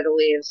underside of the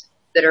leaves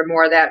that are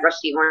more that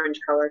rusty orange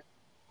color.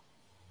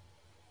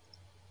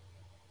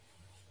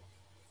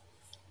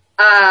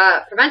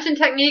 Prevention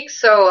techniques.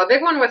 So a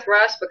big one with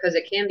rust, because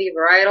it can be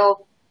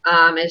varietal,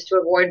 is to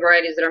avoid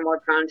varieties that are more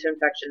prone to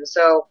infection.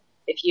 So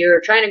if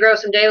you're trying to grow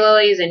some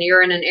daylilies and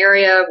you're in an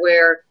area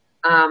where,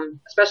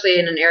 especially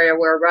in an area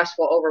where rust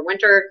will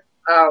overwinter,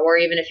 or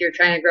even if you're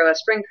trying to grow a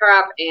spring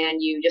crop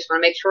and you just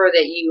want to make sure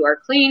that you are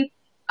clean,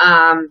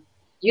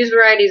 use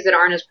varieties that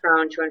aren't as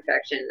prone to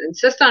infection.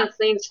 Insist on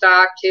clean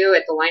stock too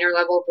at the liner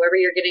level. Whoever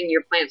you're getting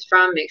your plants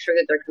from, make sure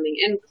that they're coming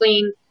in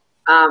clean.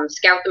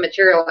 Scout the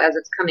material as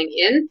it's coming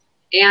in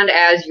and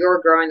as you're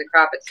growing the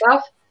crop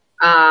itself.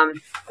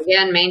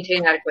 Again,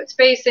 maintain adequate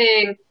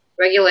spacing,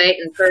 regulate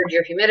and purge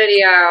your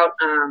humidity out.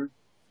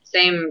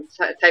 Same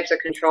types of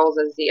controls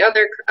as the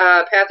other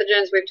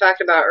pathogens we've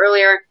talked about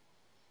earlier.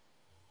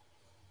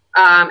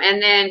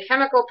 And then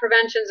chemical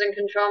preventions and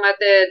control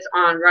methods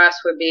on rust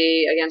would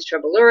be against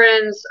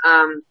trobolurins,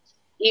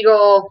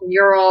 Eagle,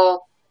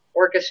 Mural,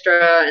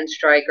 Orchestra, and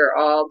Strike are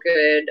all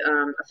good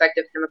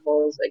effective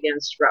chemicals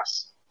against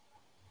rust.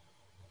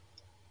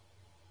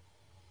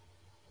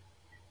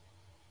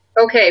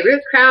 Okay,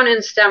 root, crown,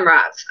 and stem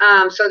rots.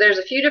 So there's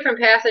a few different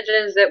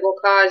pathogens that will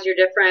cause your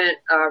different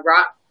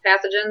rot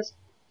pathogens.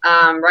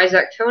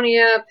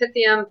 Rhizoctonia,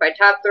 Pythium,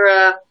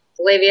 Phytophthora,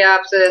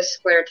 Labiopsis,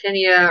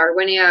 Sclerotinia,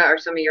 Arwinia are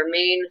some of your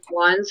main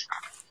ones.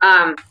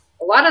 A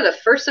lot of the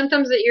first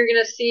symptoms that you're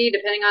going to see,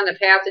 depending on the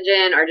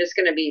pathogen, are just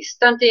going to be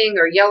stunting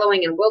or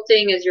yellowing and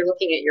wilting as you're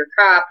looking at your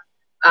crop.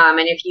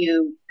 And if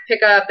you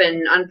pick up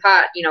and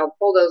unpot,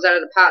 pull those out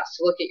of the pots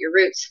to look at your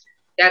roots,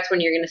 that's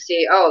when you're going to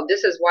see, oh,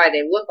 this is why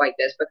they look like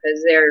this,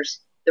 because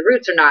the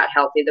roots are not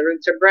healthy. The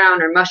roots are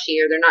brown or mushy,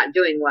 or they're not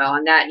doing well.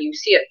 And that you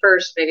see it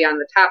first maybe on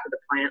the top of the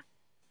plant.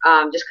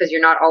 Just because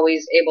you're not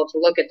always able to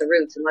look at the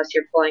roots unless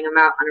you're pulling them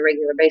out on a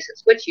regular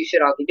basis, which you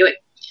should all be doing.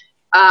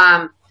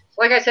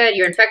 Like I said,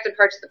 your infected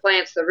parts of the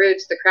plants, the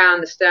roots, the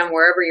crown, the stem,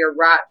 wherever your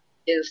rot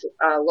is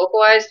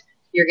localized,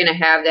 you're going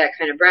to have that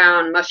kind of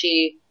brown,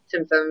 mushy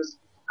symptoms.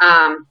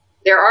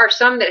 There are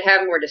some that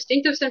have more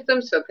distinctive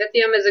symptoms, so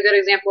Pythium is a good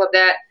example of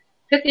that.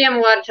 Pythium, a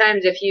lot of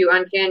times, if you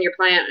uncan your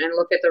plant and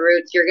look at the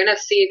roots, you're going to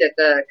see that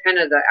the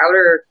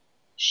outer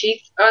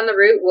sheath on the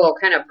root will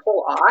kind of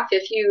pull off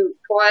if you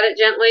pull at it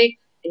gently.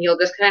 And you'll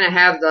just kind of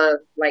have the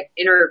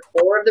inner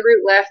core of the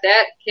root left.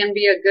 That can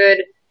be a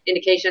good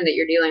indication that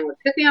you're dealing with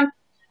Pythium.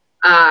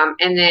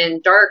 And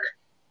then dark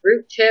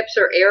root tips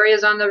or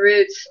areas on the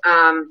roots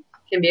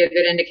can be a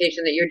good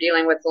indication that you're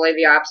dealing with the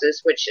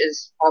Labiopsis, which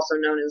is also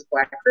known as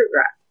black root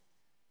rot.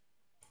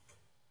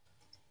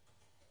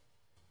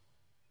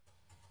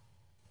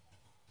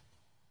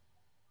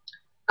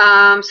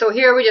 So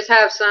here we just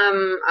have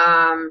some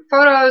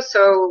photos.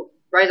 So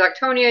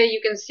Rhizoctonia, you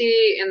can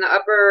see in the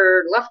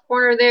upper left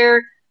corner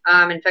there,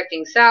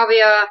 infecting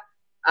salvia,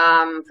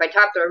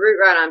 Phytophthora root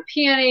rot on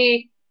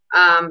peony.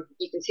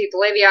 You can see the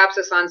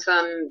Labiopsis on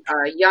some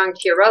young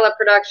Tiarella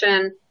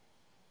production.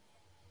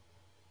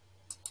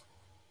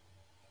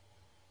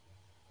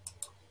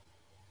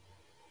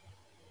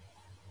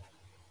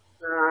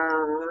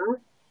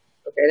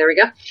 Okay, there we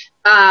go.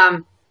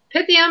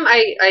 Pythium,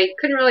 I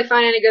couldn't really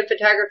find any good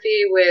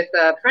photography with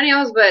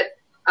perennials, but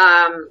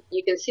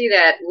you can see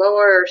that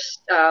lower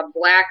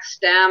black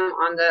stem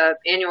on the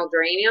annual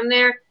geranium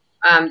there.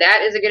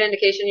 That is a good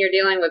indication you're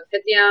dealing with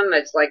Pythium.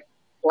 It's like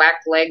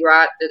black leg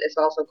rot, it's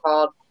also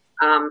called.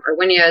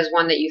 Arwinia is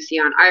one that you see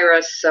on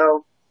iris.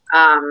 So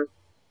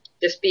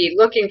just be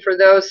looking for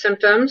those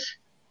symptoms.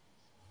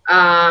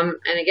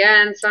 And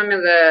again, some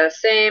of the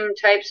same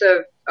types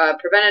of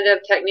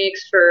preventative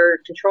techniques for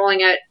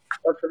controlling it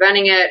or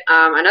preventing it.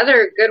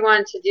 Another good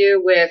one to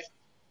do with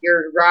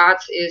your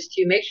rots is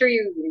to make sure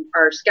you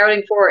are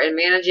scouting for and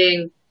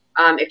managing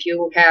if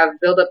you have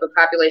built up a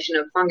population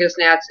of fungus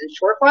gnats and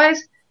shortflies,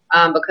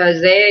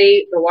 because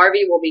the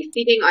larvae will be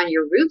feeding on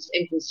your roots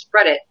and can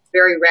spread it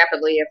very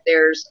rapidly if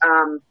there's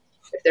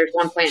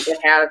one plant that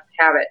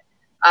have it.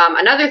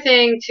 Another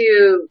thing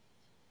to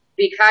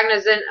be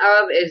cognizant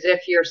of is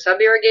if you're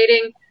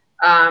sub-irrigating.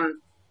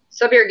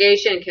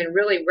 Sub-irrigation can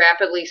really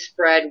rapidly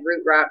spread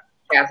root rot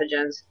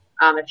pathogens.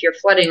 If you're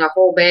flooding a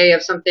whole bay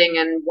of something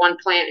and one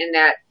plant in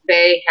that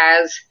bay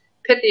has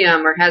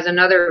Pythium or has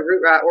another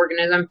root rot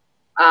organism,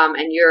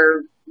 and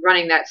you're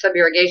running that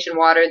sub-irrigation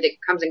water that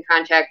comes in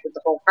contact with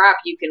the whole crop,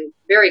 you can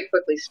very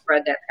quickly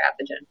spread that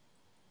pathogen.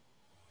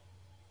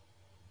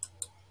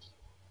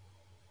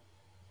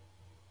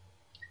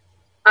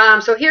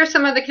 So here's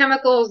some of the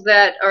chemicals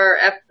that are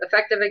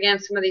effective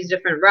against some of these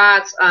different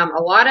rots.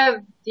 A lot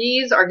of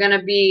these are going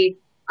to be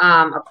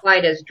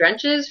applied as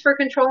drenches for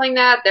controlling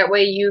that. That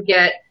way you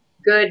get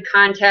good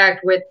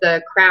contact with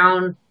the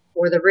crown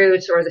or the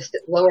roots or the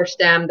lower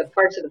stem, the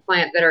parts of the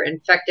plant that are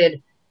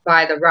infected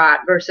by the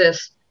rot,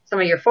 versus some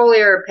of your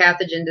foliar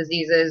pathogen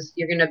diseases,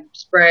 you're going to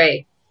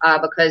spray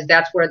because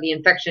that's where the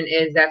infection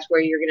is. That's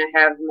where you're going to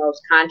have the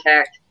most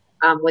contact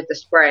with the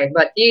spray.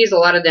 But these, a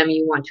lot of them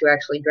you want to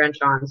actually drench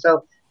on.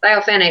 So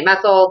thiophanate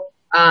methyl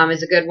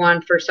is a good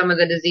one for some of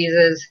the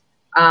diseases.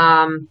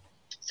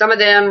 Some of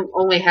them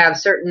only have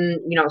certain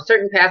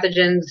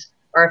pathogens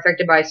are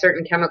affected by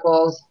certain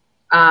chemicals.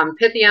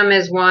 Pythium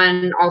is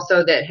one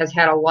also that has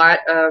had a lot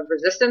of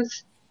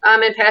resistance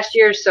in past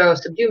years. So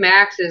Subdue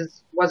Max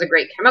was a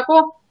great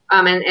chemical,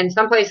 and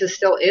some places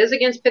still is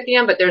against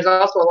Pythium, but there's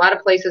also a lot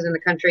of places in the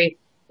country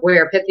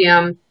where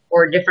Pythium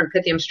or different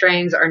Pythium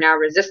strains are now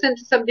resistant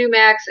to Subdue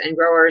Max, and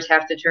growers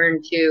have to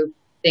turn to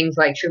things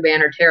like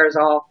Truban or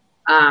Terrazol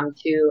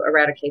to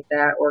eradicate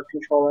that or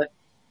control it.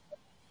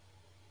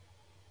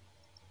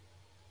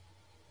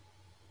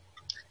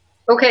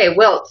 Okay,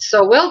 wilts.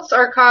 So wilts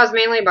are caused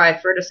mainly by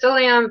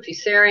Verticillium,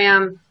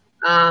 Fusarium,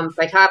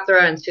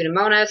 Phytophthora, and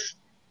Pseudomonas.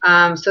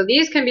 So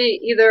these can be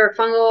either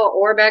fungal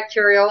or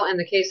bacterial in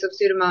the case of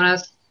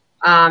Pseudomonas,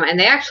 and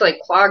they actually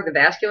clog the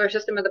vascular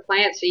system of the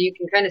plant. So you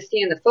can kind of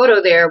see in the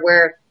photo there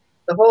where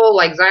the whole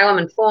like xylem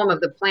and phloem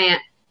of the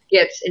plant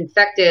gets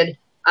infected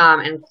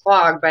and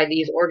clogged by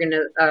these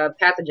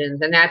pathogens,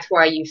 and that's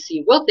why you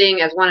see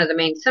wilting as one of the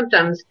main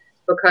symptoms,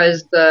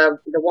 because the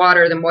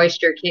water, the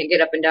moisture can't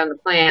get up and down the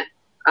plant.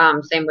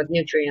 Same with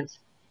nutrients.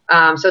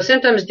 So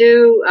symptoms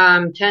do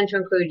tend to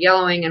include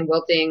yellowing and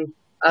wilting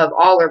of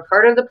all or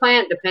part of the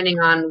plant, depending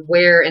on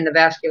where in the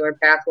vascular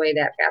pathway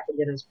that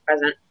pathogen is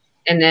present,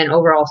 and then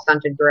overall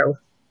stunted growth.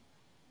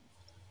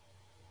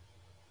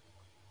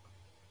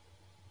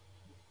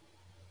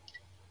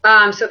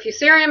 So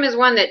Fusarium is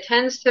one that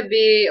tends to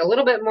be a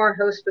little bit more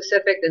host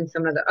specific than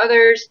some of the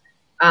others.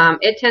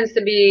 It tends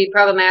to be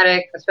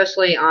problematic,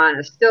 especially on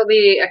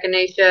Astilbe,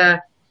 Echinacea,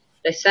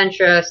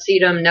 Dicentra,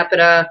 Sedum,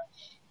 Nepeta.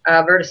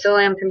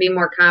 Verticillium can be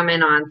more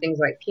common on things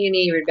like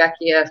peony,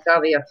 Rudbeckia,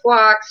 Salvia,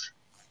 Phlox.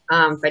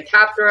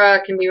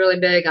 Phytophthora can be really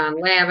big on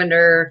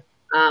lavender.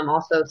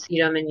 Also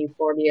Sedum and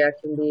Euphorbia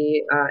can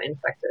be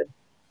infected.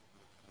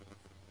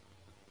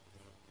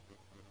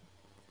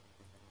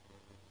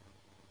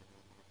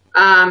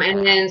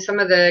 And then some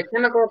of the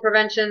chemical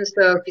prevention.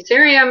 So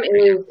Fusarium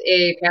is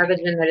a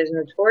pathogen that is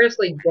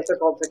notoriously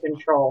difficult to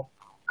control.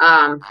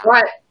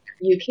 But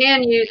you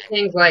can use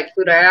things like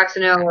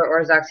fluoroxanil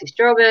or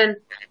azoxystrobin,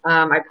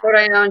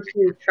 iprodione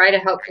to try to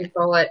help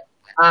control it.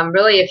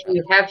 Really, if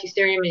you have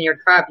Fusarium in your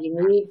crop, you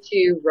need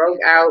to rogue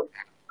out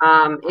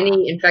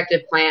any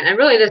infected plant. And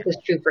really, this is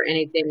true for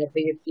anything.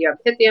 If you have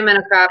Pythium in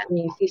a crop and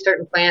you see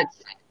certain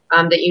plants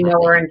that you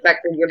know are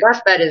infected, your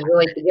best bet is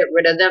really to get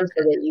rid of them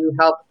so that you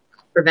help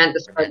prevent the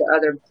spread to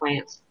other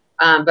plants.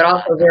 But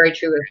also very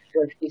true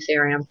with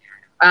Fusarium.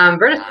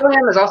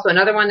 Verticillium is also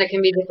another one that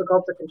can be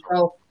difficult to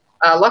control.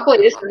 Luckily,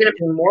 this is going to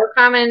be more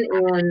common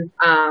in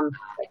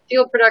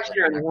field production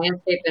or in the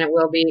landscape than it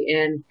will be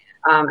in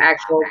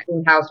actual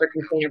greenhouse or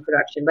container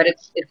production, but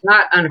it's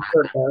not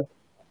unheard of.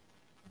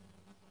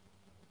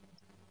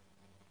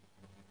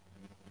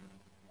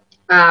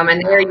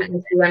 And there you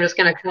can see, I'm just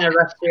going to kind of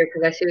rush through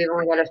because I see we've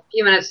only got a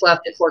few minutes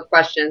left before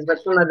questions,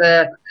 but some of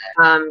the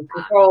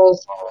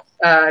controls,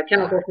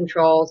 chemical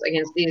controls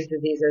against these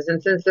diseases.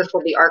 And since this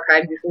will be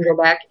archived, you can go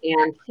back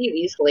and see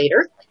these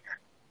later.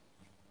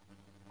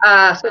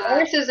 So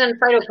viruses and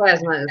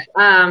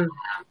phytoplasmas.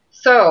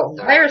 So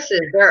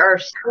viruses, there are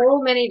so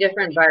many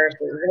different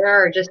viruses. There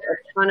are just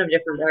a ton of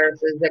different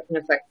viruses that can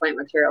affect plant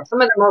material. Some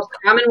of the most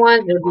common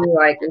ones would be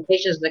like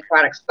Impatiens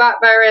necrotic spot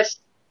virus,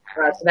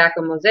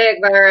 tobacco mosaic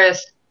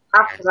virus,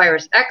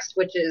 Hopvirus X,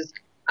 which is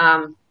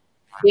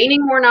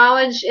gaining more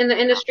knowledge in the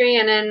industry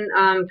and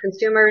in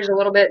consumers a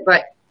little bit,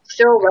 but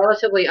still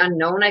relatively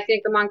unknown, I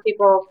think, among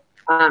people.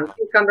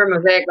 Cucumber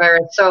mosaic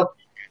virus. So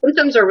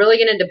symptoms are really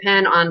going to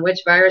depend on which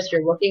virus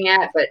you're looking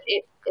at, but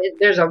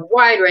there's a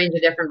wide range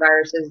of different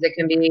viruses that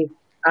can be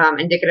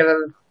indicative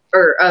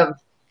of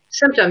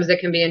symptoms that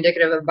can be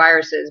indicative of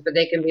viruses, but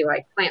they can be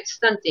like plant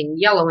stunting,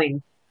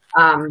 yellowing,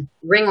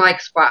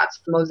 ring-like spots,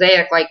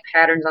 mosaic-like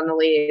patterns on the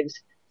leaves,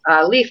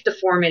 leaf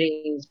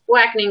deformities,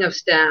 blackening of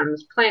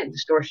stems, plant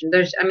distortion.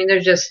 There's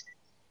just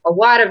a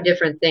lot of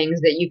different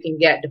things that you can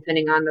get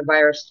depending on the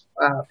virus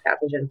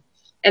pathogen.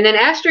 And then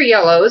aster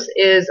yellows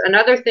is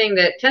another thing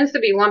that tends to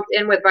be lumped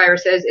in with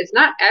viruses. It's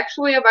not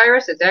actually a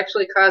virus. It's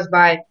actually caused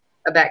by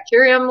a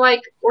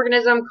bacterium-like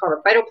organism called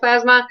a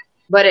phytoplasma,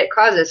 but it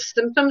causes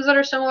symptoms that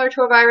are similar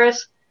to a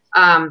virus.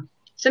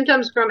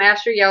 Symptoms from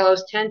aster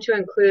yellows tend to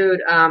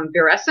include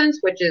virescence,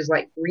 which is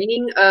like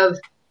greening of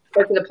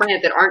parts of the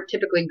plant that aren't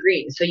typically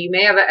green. So you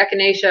may have an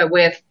echinacea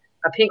with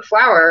a pink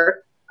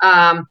flower,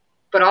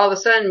 but all of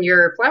a sudden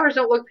your flowers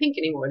don't look pink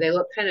anymore. They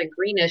look kind of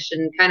greenish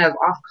and kind of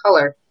off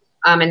color.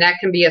 And that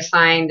can be a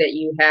sign that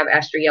you have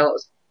aster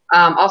yellows.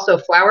 Also,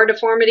 flower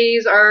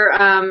deformities are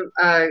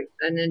an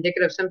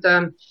indicative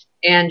symptom,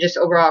 and just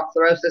overall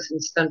chlorosis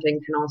and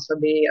stunting can also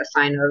be a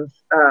sign of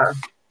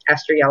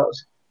aster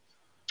yellows.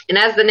 And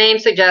as the name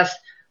suggests,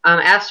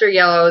 aster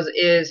yellows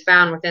is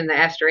found within the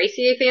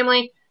Asteraceae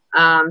family.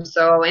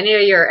 So any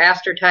of your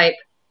aster type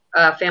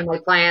family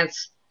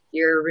plants,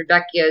 your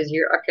Rudbeckias,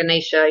 your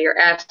Echinacea, your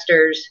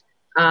Asters,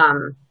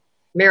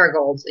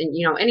 marigolds, and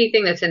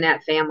anything that's in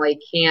that family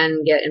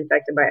can get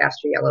infected by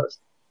aster yellows.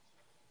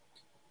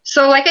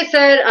 So like I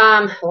said,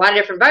 a lot of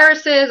different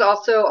viruses,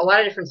 also a lot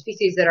of different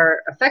species that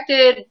are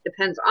affected,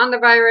 depends on the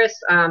virus,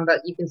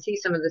 but you can see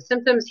some of the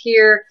symptoms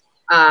here,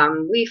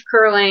 leaf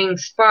curling,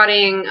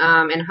 spotting,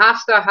 and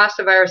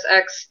Hosta virus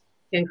X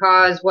can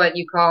cause what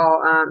you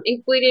call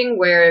ink bleeding,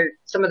 where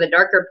some of the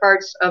darker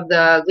parts of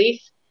the leaf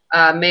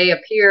may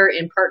appear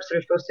in parts that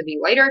are supposed to be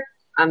lighter.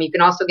 You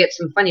can also get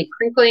some funny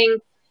crinkling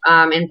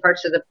in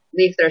parts of the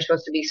leaf that are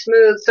supposed to be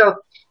smooth. So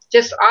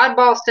just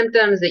oddball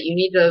symptoms that you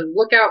need to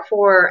look out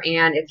for,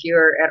 and if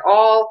you're at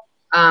all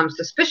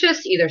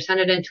suspicious, either send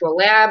it into a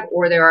lab,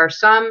 or there are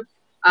some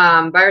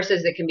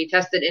viruses that can be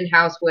tested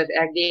in-house with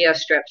Agdia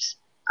strips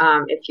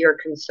if you're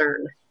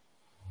concerned.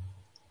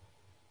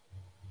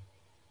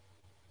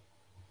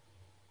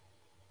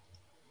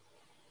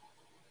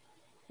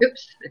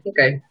 Oops,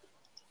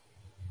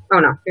 oh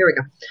no, here we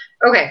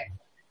go. Okay,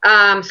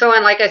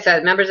 and like I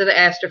said, members of the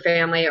aster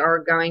family are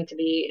going to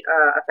be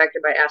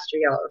affected by aster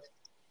yellows.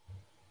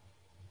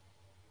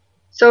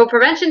 So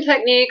prevention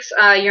techniques,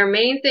 your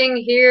main thing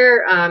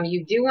here,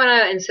 you do want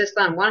to insist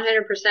on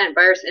 100%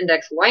 virus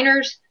index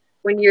liners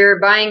when you're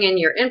buying in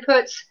your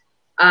inputs.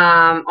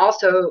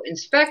 Also,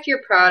 inspect your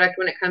product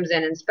when it comes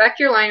in. Inspect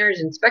your liners,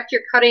 inspect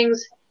your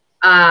cuttings.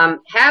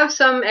 Have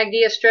some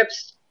Agdia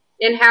strips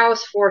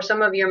in-house for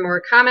some of your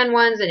more common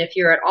ones. And if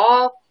you're at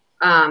all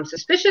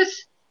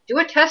suspicious, do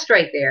a test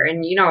right there.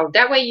 And,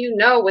 that way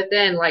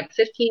within like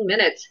 15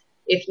 minutes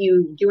if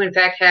you do in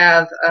fact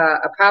have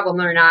a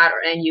problem or not,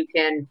 and you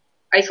can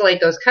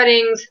isolate those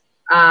cuttings,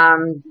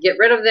 get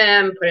rid of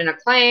them, put in a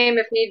claim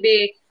if need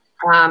be,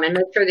 and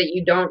make sure that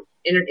you don't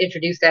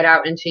introduce that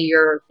out into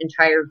your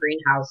entire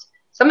greenhouse.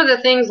 Some of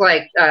the things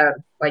like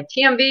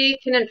TMV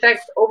can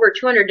infect over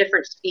 200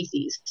 different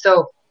species.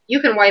 So you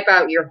can wipe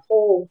out your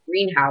whole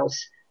greenhouse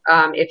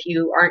if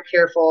you aren't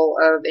careful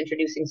of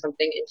introducing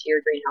something into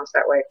your greenhouse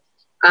that way.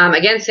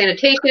 Again,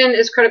 sanitation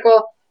is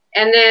critical.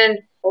 And then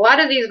a lot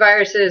of these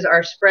viruses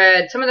are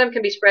spread, some of them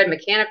can be spread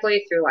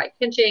mechanically through like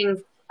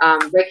pinching,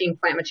 breaking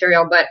plant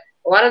material, but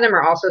a lot of them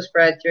are also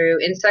spread through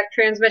insect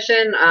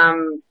transmission,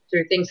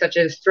 through things such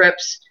as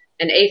thrips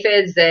and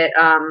aphids that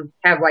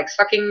have like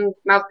sucking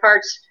mouth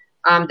parts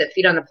that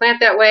feed on the plant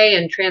that way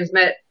and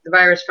transmit the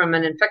virus from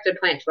an infected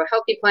plant to a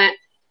healthy plant.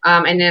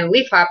 And then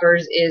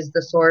leafhoppers is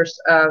the source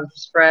of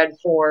spread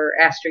for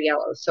aster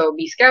yellows. So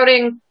be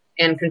scouting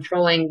and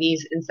controlling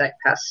these insect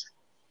pests.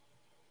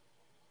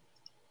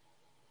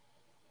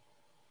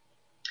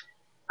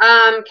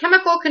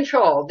 Chemical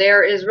control.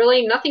 There is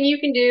really nothing you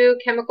can do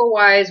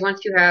chemical-wise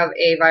once you have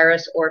a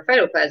virus or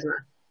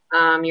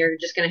phytoplasma. You're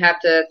just going to have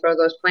to throw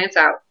those plants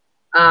out.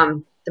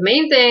 The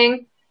main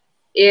thing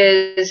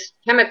is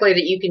chemically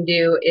that you can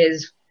do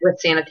is with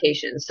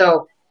sanitation.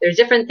 So there's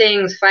different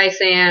things,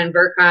 Physan,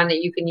 Virkon,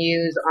 that you can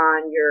use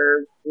on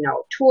your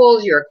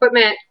tools, your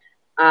equipment,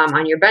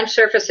 on your bench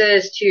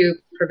surfaces to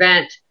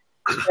prevent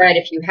spread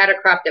if you had a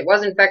crop that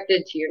was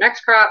infected to your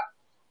next crop.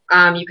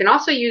 You can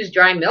also use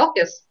dry milk.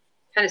 It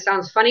kind of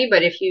sounds funny,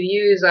 but if you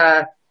use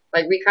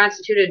like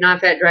reconstituted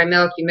non-fat dry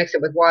milk, you mix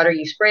it with water,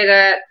 you spray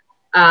that,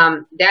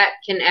 that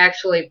can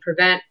actually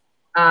prevent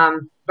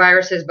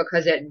viruses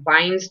because it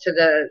binds to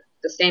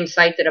the same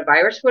site that a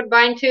virus would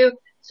bind to.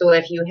 So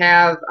if you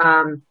have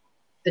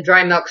the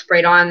dry milk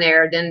sprayed on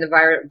there, then the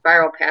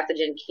viral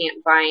pathogen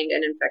can't bind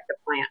and infect the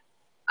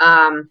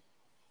plant.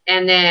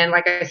 And then,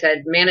 like I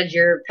said, manage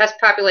your pest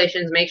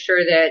populations. Make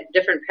sure that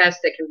different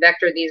pests that can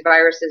vector these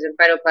viruses and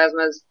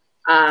phytoplasmas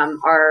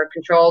are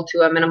controlled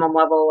to a minimum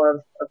level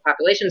of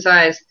population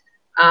size,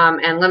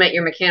 and limit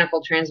your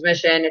mechanical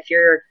transmission. If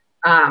you're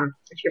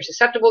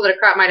susceptible that a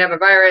crop might have a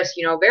virus,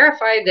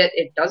 verify that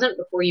it doesn't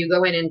before you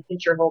go in and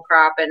pinch your whole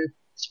crop and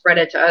spread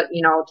it to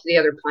the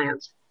other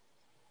plants.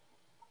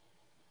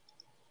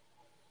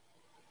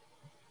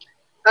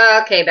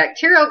 Okay,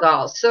 bacterial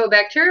galls. So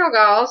bacterial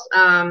galls,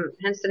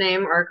 hence the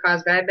name, are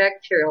caused by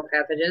bacterial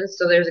pathogens.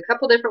 So there's a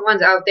couple different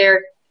ones out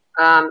there.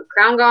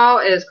 Crown gall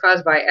is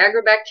caused by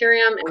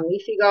Agrobacterium, and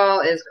leafy gall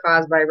is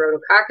caused by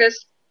Rhodococcus.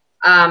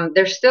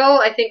 There's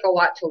still, I think, a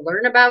lot to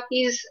learn about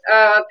these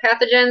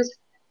pathogens,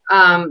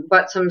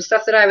 but some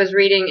stuff that I was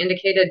reading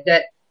indicated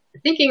that the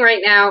thinking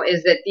right now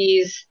is that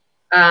these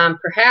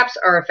perhaps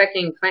are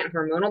affecting plant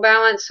hormonal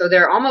balance. So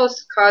they're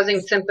almost causing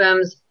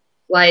symptoms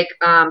like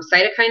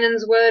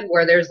cytokinins would,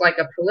 where there's like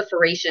a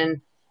proliferation.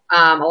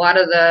 A lot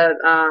of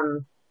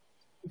the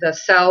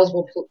cells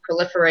will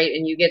proliferate,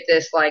 and you get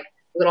this like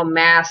little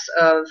mass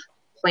of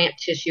plant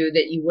tissue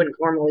that you wouldn't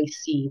normally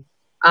see.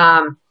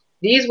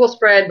 These will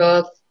spread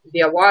both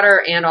via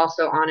water and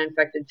also on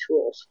infected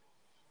tools.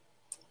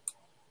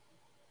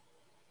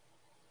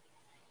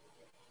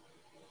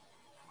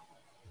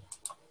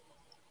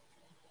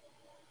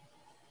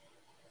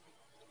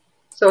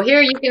 So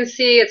here you can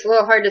see, it's a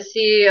little hard to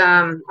see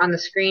on the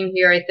screen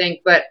here, I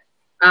think, but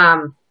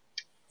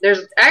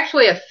there's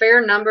actually a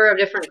fair number of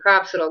different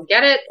crops that'll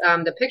get it.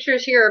 The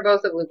pictures here are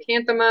both of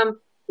leucanthemum.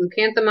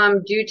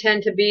 Leucanthemum do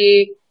tend to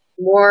be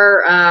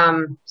more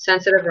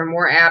sensitive or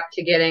more apt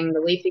to getting the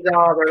leafy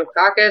gall or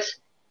rhodococcus.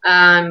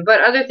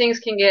 But other things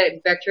can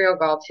get bacterial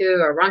gall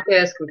too,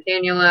 Aruncus,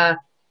 Campanula,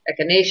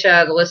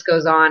 Echinacea, the list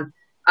goes on.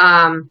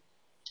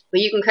 But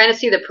you can kind of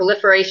see the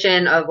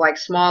proliferation of like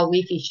small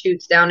leafy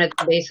shoots down at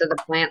the base of the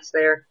plants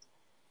there.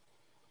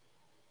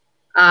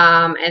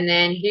 And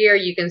then here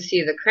you can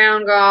see the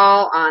crown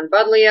gall on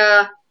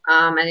Buddleia,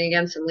 and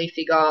again some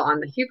leafy gall on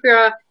the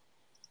Heuchera.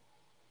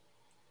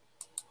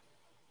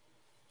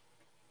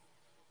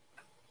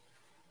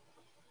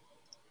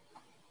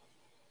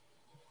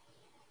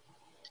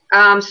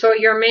 So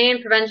your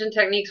main prevention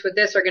techniques with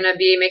this are going to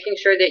be making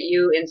sure that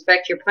you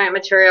inspect your plant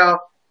material,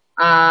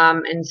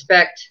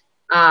 inspect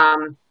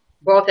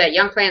both at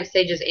young plant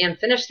stages and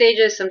finished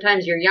stages.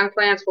 Sometimes your young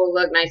plants will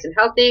look nice and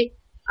healthy,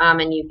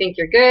 and you think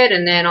you're good,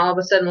 and then all of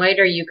a sudden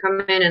later you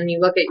come in and you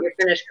look at your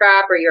finished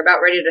crop or you're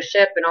about ready to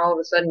ship, and all of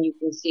a sudden you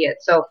can see it.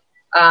 So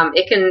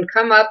it can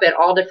come up at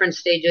all different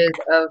stages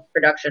of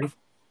production.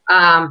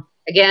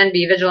 Again,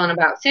 be vigilant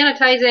about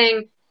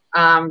sanitizing.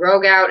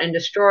 Rogue out and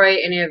destroy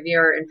any of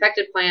your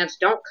infected plants.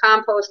 Don't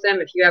compost them.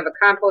 If you have a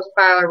compost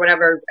pile or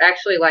whatever,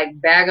 actually like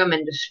bag them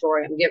and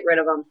destroy them. Get rid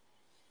of them.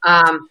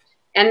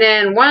 And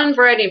then one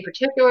variety in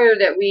particular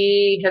that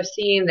we have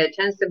seen that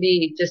tends to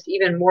be just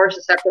even more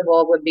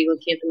susceptible would be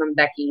Leucanthemum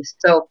Beytes.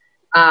 So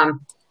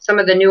some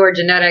of the newer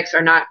genetics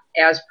are not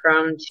as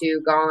prone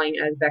to galling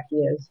as Becky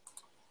is.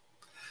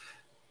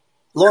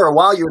 Laura,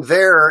 while you're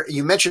there,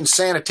 you mentioned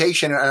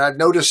sanitation, and I've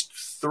noticed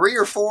 3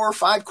 or 4 or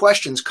 5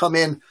 questions come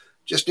in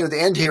just near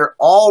the end here,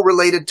 all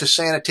related to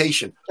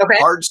sanitation. Okay.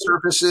 Hard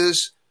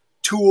surfaces,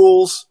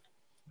 tools,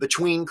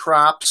 between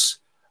crops.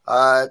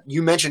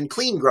 You mentioned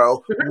clean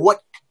grow. Mm-hmm.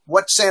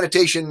 What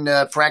sanitation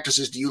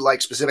practices do you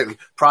like specifically?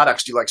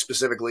 Products do you like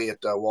specifically at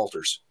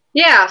Walters?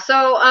 Yeah,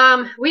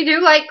 so we do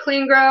like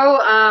clean grow,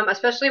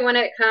 especially when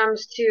it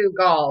comes to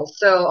galls.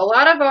 So a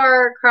lot of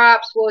our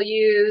crops will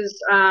use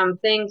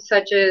things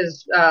such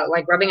as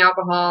like rubbing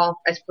alcohol,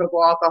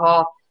 isopropyl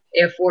alcohol.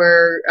 If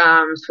we're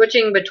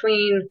switching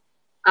between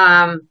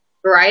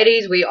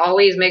varieties, we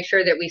always make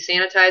sure that we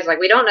sanitize. Like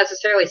we don't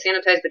necessarily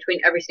sanitize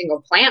between every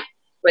single plant,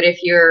 but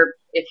if you're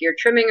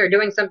trimming or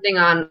doing something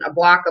on a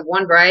block of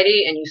one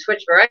variety and you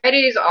switch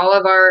varieties, all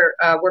of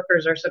our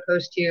workers are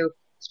supposed to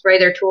spray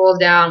their tools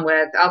down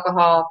with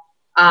alcohol.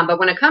 But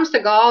when it comes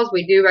to galls,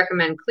 we do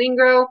recommend clean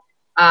grow.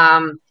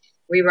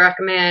 We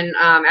recommend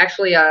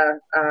actually a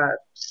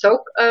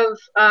soak of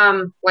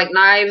like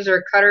knives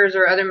or cutters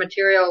or other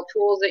material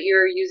tools that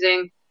you're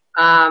using.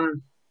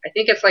 I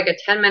think it's like a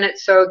 10-minute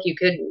soak. You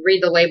could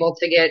read the label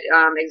to get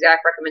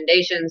exact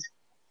recommendations.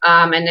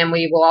 And then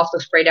we will also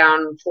spray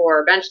down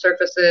for bench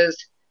surfaces.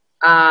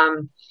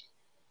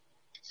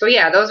 So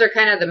yeah, those are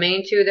kind of the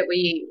main 2 that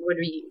we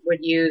would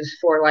use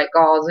for like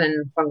galls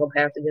and fungal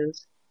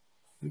pathogens.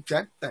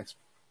 Okay, thanks.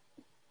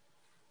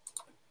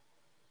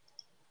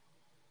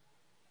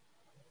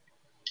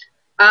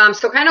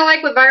 So kind of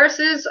like with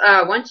viruses,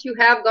 once you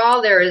have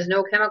gall, there is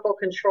no chemical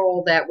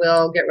control that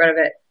will get rid of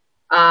it.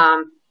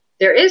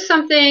 There is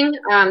something,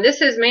 this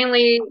has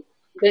mainly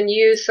been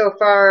used so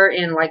far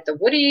in like the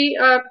woody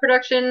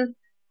production,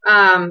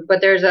 but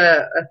there's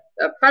a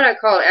product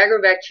called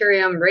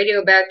Agrobacterium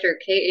Radiobacter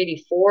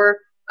K84,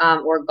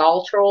 or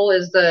Galtrol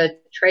is the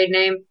trade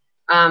name,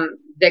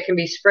 that can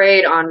be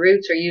sprayed on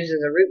roots or used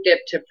as a root dip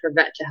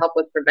to help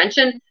with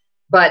prevention.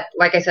 But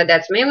like I said,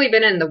 that's mainly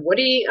been in the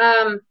woody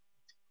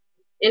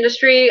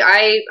industry.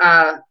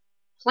 I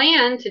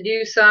plan to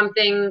do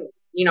something,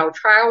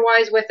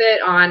 trial-wise with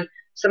it on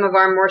some of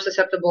our more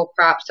susceptible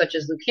crops, such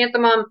as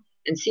leucanthemum,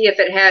 and see if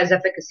it has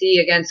efficacy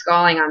against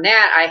galling on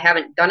that. I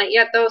haven't done it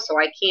yet, though, so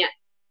I can't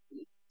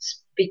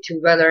speak to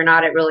whether or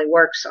not it really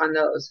works on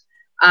those.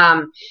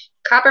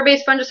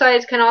 Copper-based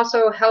fungicides can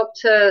also help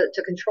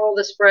to control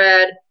the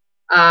spread,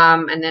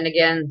 and then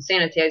again,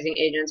 sanitizing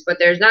agents. But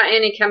there's not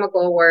any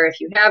chemical where if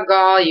you have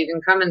gall, you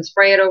can come and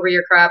spray it over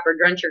your crop or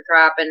drench your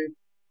crop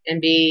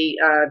and be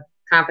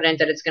confident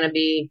that it's going to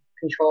be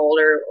controlled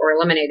or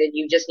eliminated.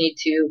 You just need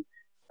to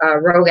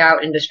rogue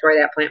out and destroy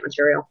that plant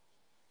material.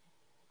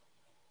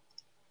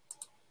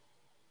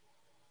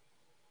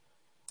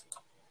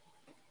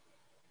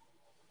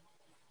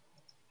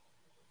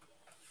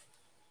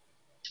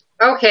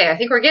 Okay, I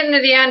think we're getting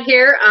to the end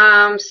here.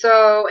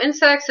 So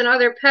insects and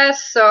other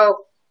pests.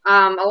 So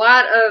a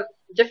lot of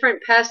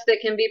different pests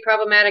that can be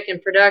problematic in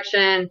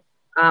production.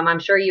 I'm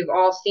sure you've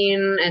all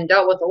seen and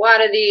dealt with a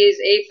lot of these: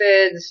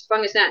 aphids,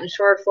 fungus gnat and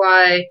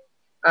shortfly,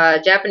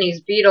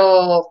 Japanese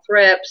beetle,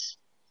 thrips,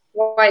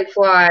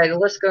 whitefly, the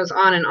list goes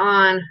on and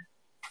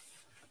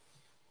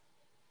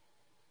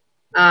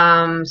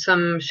on.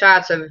 Some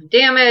shots of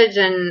damage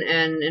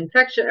and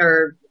infection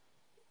or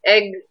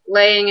egg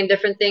laying and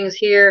different things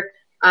here.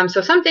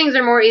 So some things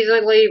are more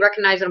easily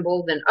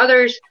recognizable than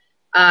others.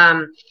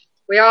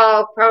 We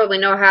all probably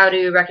know how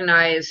to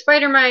recognize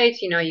spider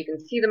mites. You can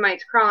see the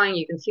mites crawling,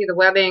 you can see the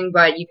webbing,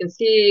 but you can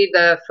see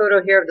the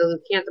photo here of the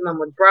leucanthemum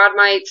with broad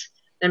mites.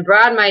 And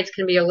broad mites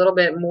can be a little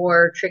bit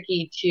more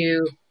tricky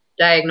to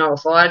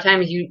diagnose. A lot of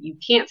times you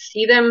can't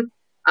see them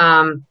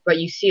but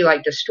you see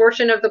like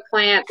distortion of the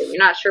plant, that you're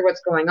not sure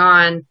what's going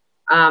on.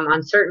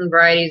 On certain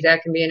varieties,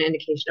 that can be an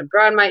indication of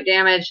broad mite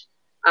damage.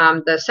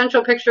 The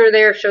central picture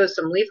there shows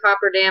some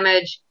leafhopper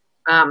damage.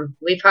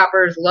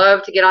 Leafhoppers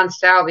love to get on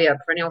salvia,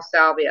 perennial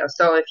salvia.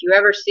 So if you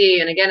ever see,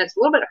 and again, it's a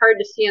little bit hard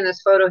to see in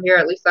this photo here,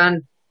 at least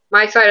on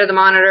my side of the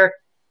monitor,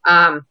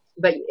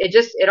 but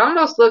it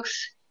almost looks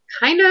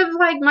kind of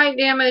like mite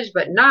damage,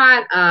 but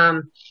not.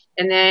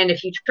 And then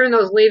if you turn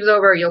those leaves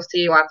over, you'll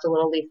see lots of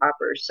little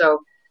leafhoppers. So,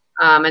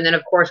 and then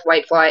of course,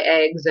 whitefly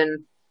eggs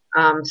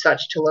and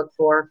such to look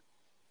for.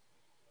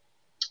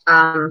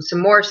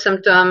 Some more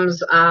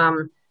symptoms.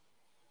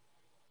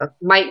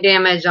 Mite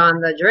damage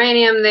on the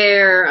geranium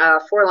there,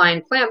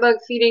 four-line plant bug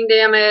feeding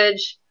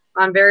damage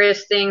on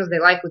various things. They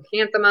like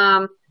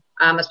leucanthemum,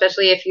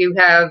 especially if you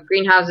have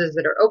greenhouses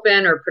that are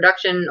open or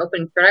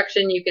open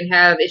production, you can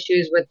have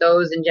issues with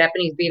those and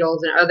Japanese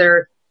beetles and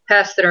other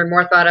pests that are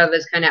more thought of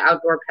as kind of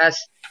outdoor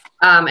pests.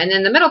 And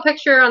then the middle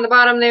picture on the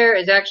bottom there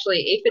is actually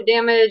aphid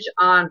damage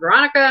on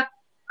Veronica.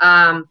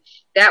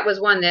 That was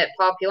one that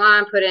Paul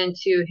Pilon put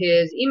into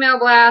his email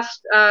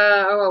blast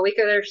a week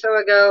or so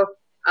ago.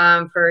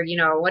 For,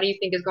 what do you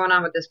think is going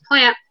on with this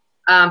plant?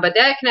 But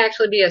that can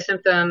actually be a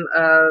symptom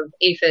of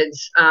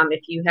aphids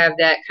if you have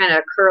that kind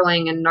of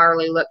curling and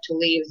gnarly look to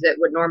leaves that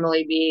would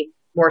normally be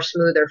more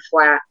smooth or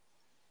flat.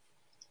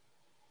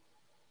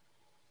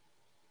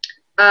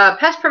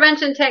 Pest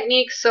prevention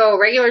techniques, so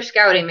regular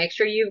scouting. Make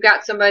sure you've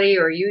got somebody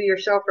or you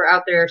yourself are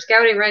out there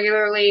scouting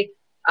regularly.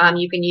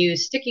 You can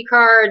use sticky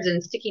cards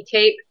and sticky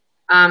tape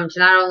to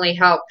not only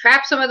help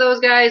trap some of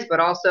those guys, but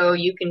also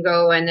you can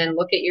go and then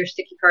look at your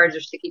sticky cards or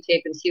sticky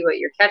tape and see what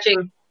you're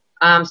catching.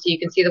 So you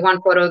can see the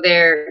one photo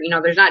there,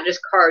 there's not just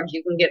cards.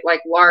 You can get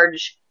like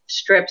large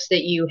strips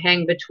that you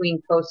hang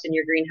between posts in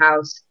your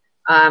greenhouse.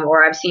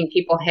 Or I've seen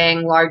people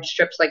hang large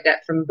strips like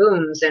that from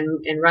booms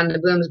and run the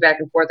booms back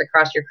and forth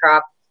across your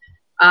crop.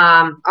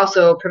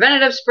 Also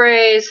preventative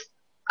sprays.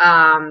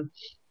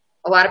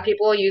 A lot of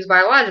people use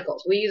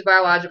biologicals. We use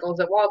biologicals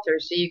at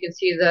Walters. So you can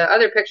see the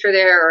other picture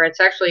there, or it's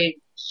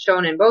actually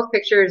shown in both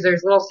pictures.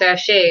 There's little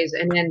sachets.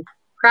 And then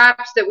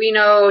crops that we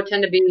know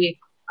tend to be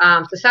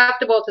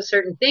susceptible to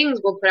certain things,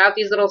 we'll put out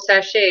these little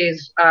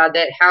sachets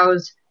that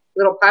house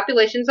little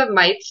populations of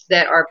mites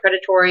that are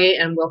predatory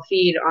and will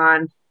feed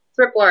on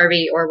thrip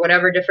larvae or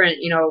whatever different,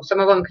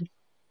 some of them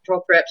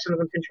control thrips, some of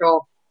them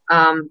control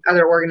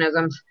other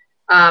organisms.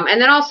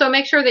 And then also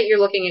make sure that you're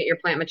looking at your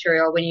plant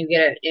material when you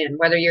get it in,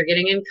 whether you're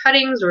getting in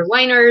cuttings or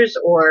liners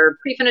or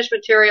pre-finished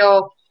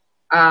material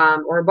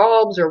or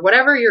bulbs or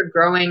whatever you're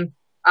growing.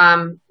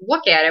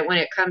 Look at it when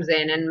it comes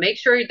in and make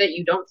sure that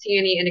you don't see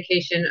any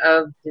indication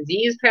of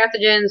disease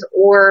pathogens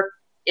or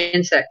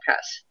insect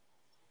pests.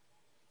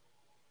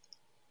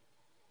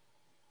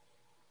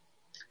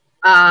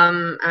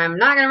 I'm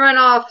not going to run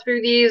all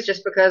through these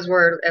just because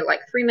we're at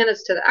like 3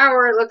 minutes to the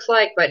hour, it looks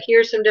like, but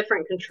here's some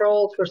different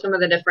controls for some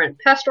of the different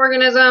pest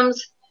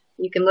organisms.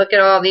 You can look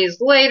at all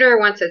these later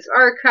once it's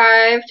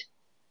archived.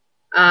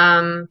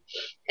 And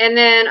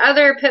then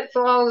other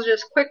pitfalls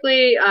just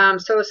quickly.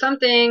 So some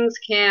things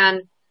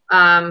can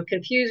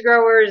confuse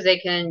growers. They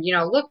can,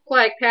 look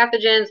like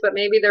pathogens, but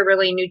maybe they're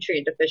really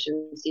nutrient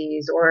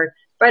deficiencies or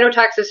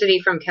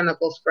phytotoxicity from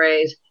chemical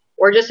sprays.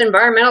 Or just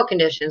environmental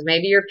conditions.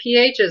 Maybe your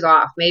pH is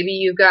off. Maybe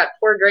you've got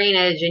poor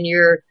drainage and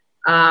you're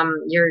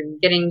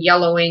getting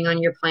yellowing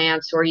on your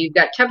plants, or you've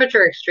got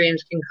temperature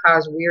extremes can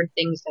cause weird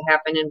things to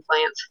happen in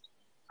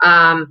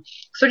plants.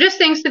 So just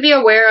things to be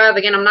aware of.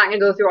 Again, I'm not going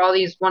to go through all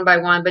these one by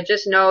one, but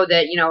just know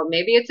that,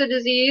 maybe it's a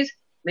disease,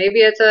 maybe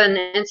it's an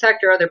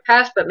insect or other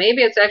pest, but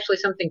maybe it's actually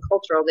something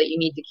cultural that you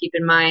need to keep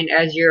in mind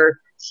as you're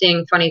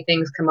seeing funny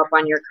things come up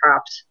on your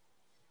crops.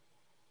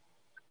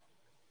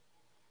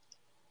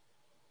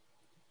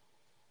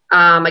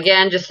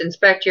 Again, just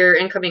inspect your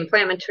incoming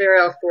plant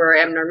material for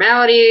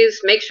abnormalities.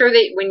 Make sure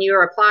that when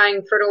you're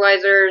applying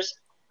fertilizers,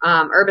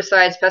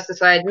 herbicides,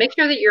 pesticides, make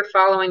sure that you're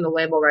following the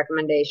label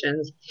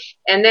recommendations.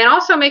 And then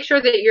also make sure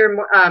that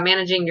you're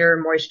managing your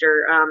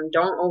moisture.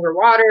 Don't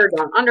overwater,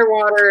 don't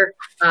underwater.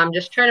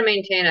 Just try to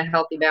maintain a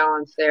healthy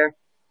balance there.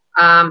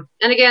 And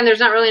again, there's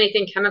not really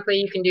anything chemically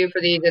you can do for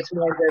these. It's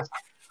more just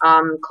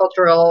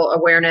cultural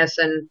awareness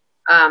and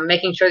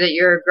making sure that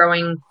you're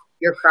growing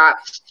your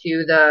crops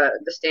to the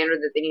standard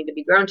that they need to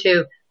be grown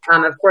to.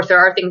 Of course, there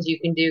are things you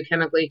can do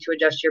chemically to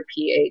adjust your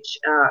pH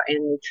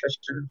and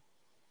nutrition.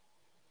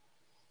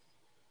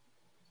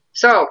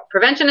 So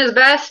prevention is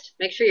best.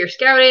 Make sure you're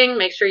scouting.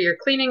 Make sure you're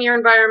cleaning your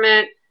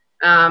environment.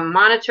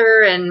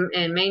 Monitor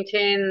and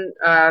maintain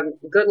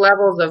good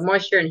levels of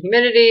moisture and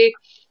humidity,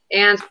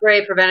 and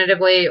spray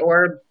preventatively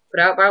or put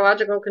out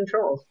biological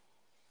controls.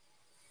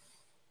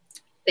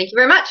 Thank you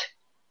very much.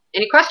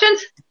 Any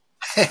questions?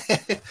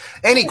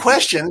 Any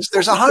questions?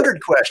 There's 100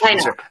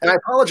 questions. And I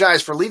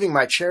apologize for leaving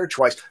my chair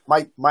twice.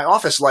 My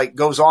office light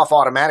goes off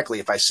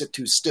automatically if I sit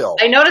too still.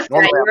 I noticed that.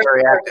 I'm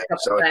very active,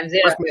 so times,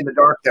 it left me in the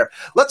dark there.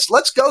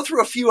 Let's go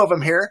through a few of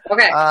them here.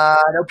 Okay. I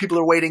know people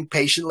are waiting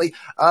patiently.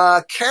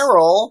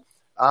 Carol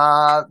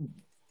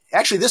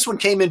actually, this one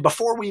came in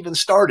before we even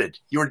started.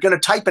 You were going to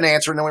type an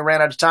answer, and then we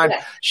ran out of time.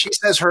 Yeah. She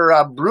says her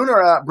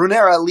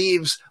Brunera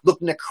leaves look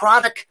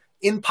necrotic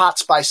in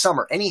pots by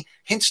summer. Any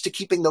hints to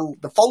keeping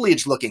the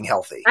foliage looking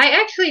healthy? I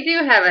actually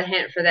do have a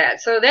hint for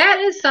that. So that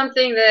is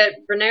something that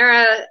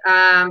Brunera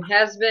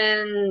has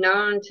been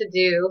known to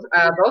do,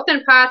 both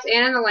in pots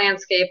and in the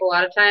landscape. A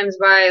lot of times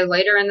by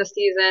later in the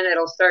season,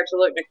 it'll start to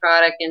look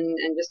necrotic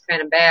and just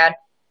kind of bad.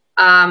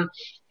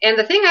 And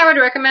the thing I would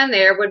recommend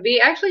there would be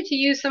actually to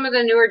use some of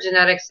the newer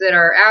genetics that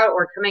are out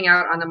or coming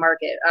out on the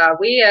market.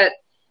 We at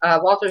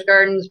Walter's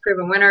Gardens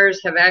Proven Winners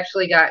have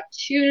actually got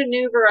 2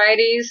 new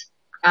varieties.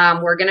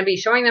 We're going to be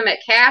showing them at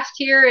Cast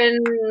here in,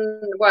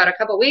 a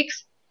couple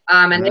weeks.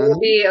 And they will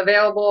be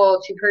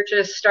available to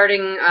purchase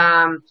starting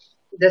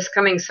this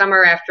coming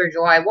summer after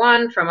July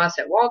 1 from us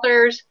at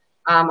Walter's,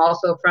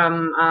 also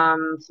from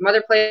some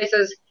other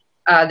places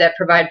that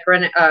provide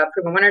Proven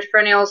Winners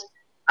perennials.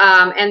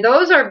 And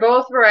those are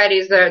both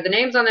varieties. The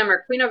names on them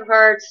are Queen of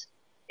Hearts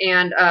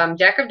and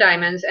Jack of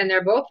Diamonds, and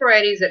they're both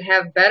varieties that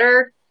have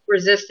better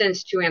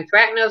resistance to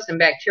anthracnose and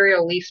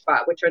bacterial leaf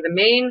spot, which are the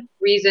main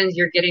reasons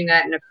you're getting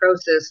that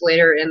necrosis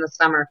later in the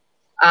summer.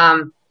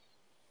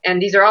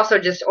 And these are also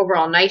just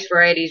overall nice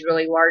varieties,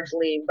 really large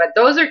leaf. But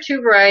those are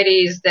 2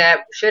 varieties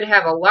that should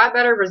have a lot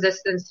better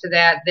resistance to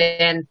that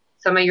than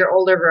some of your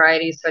older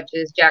varieties, such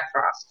as Jack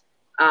Frost.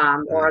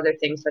 Or other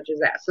things such as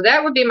that. So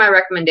that would be my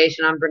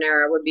recommendation on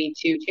Brunera, would be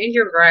to change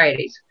your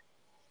varieties.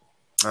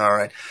 All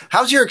right.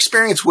 How's your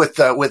experience with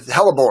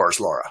hellebores,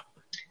 Laura?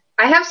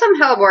 I have some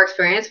hellebore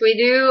experience. We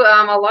do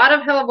a lot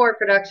of hellebore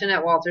production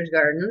at Walter's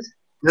Gardens.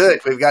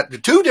 Good. We've got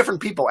 2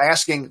 different people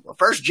asking.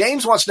 First,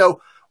 James wants to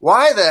know,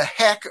 why the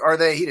heck are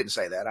they, he didn't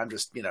say that, I'm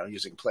just,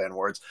 using play on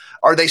words,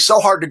 are they so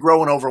hard to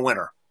grow and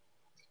overwinter?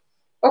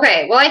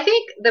 Okay, well, I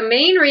think the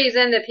main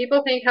reason that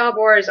people think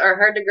hellebores are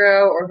hard to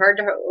grow or hard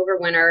to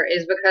overwinter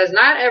is because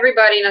not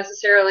everybody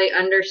necessarily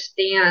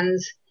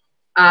understands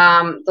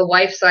the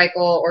life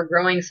cycle or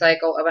growing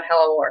cycle of a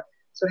hellebore.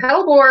 So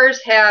hellebores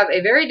have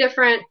a very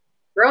different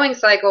growing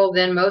cycle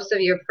than most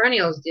of your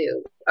perennials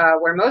do,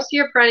 where most of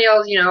your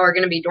perennials, are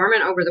going to be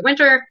dormant over the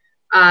winter,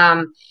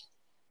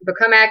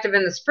 become active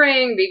in the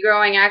spring, be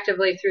growing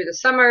actively through the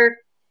summer.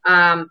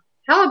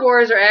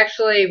 Hellebores are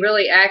actually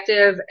really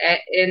active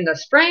in the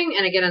spring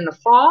and again in the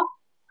fall.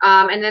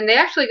 And then they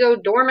actually go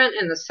dormant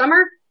in the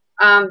summer.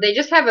 They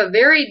just have a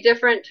very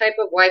different type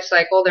of life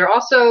cycle. They're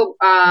also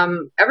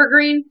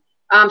evergreen.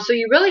 So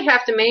you really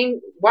have to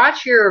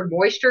watch your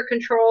moisture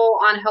control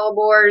on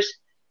hellebores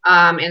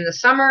in the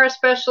summer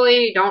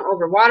especially. Don't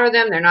overwater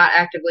them. They're not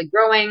actively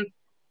growing.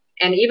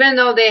 And even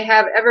though they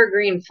have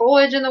evergreen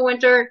foliage in the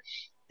winter,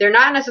 they're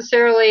not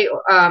necessarily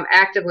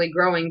actively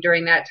growing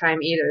during that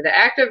time either. The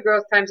active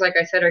growth times, like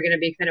I said, are going to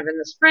be kind of in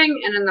the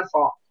spring and in the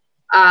fall.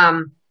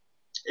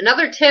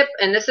 Another tip,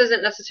 and this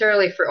isn't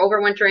necessarily for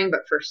overwintering,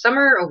 but for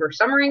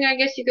oversummering, I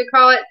guess you could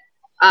call it,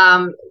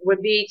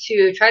 would be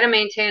to try to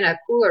maintain a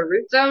cooler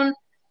root zone.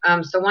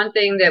 So one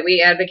thing that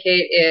we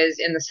advocate is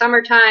in the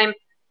summertime,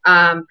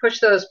 push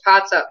those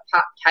pots up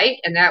pot tight,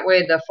 and that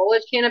way the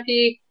foliage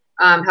canopy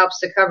helps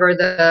to cover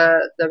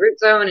the root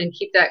zone and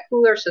keep that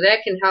cooler. So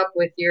that can help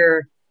with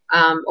your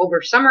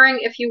oversummering,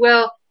 if you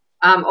will.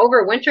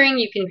 Overwintering,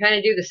 you can kind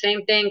of do the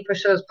same thing,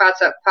 push those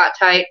pots up pot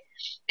tight,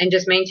 and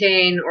just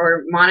maintain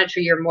or monitor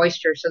your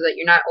moisture so that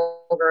you're not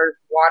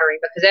overwatering,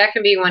 because that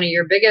can be one of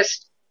your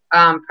biggest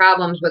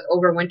problems with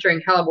overwintering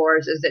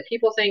hellebores, is that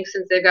people think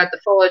since they've got the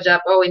foliage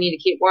up, we need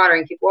to keep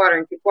watering,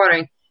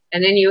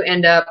 and then you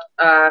end up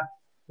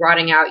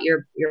rotting out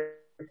your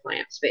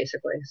plants,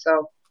 basically.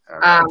 So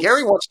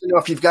Gary wants to know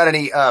if you've got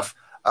any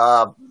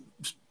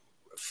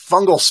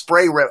fungal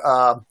spray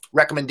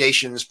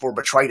recommendations for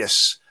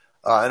botrytis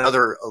and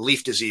other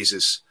leaf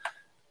diseases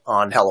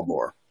on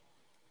hellebore.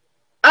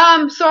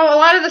 So a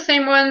lot of the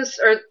same ones,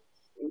 or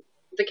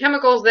the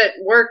chemicals that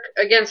work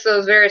against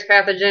those various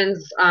pathogens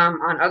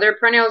on other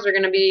perennials, are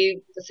going to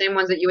be the same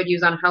ones that you would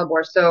use on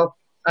hellebore. So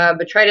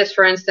botrytis,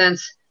 for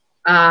instance,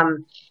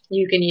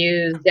 you can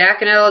use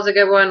Daconil is a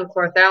good one,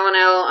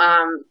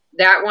 chlorthalonil.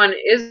 That one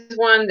is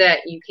one that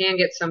you can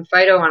get some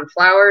phyto on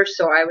flowers,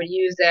 so I would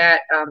use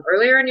that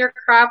earlier in your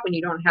crop when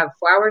you don't have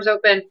flowers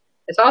open.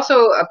 It's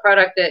also a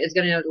product that is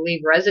going to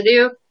leave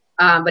residue,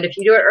 but if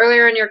you do it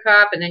earlier in your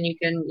crop, and then you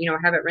can,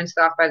 have it rinsed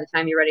off by the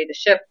time you're ready to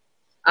ship.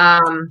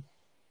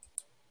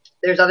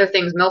 There's other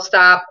things.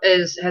 Millstop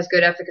has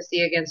good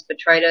efficacy against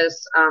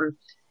botrytis.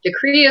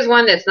 Decree is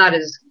one that's not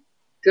as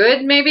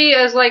good maybe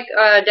as like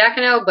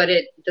Daconil, but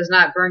it does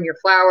not burn your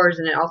flowers,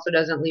 and it also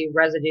doesn't leave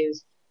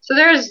residues. So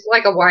there's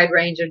like a wide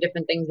range of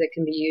different things that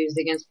can be used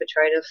against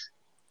botrytis.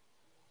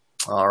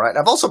 All right.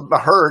 I've also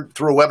heard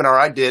through a webinar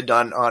I did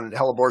on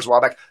hellebores a while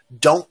back,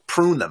 don't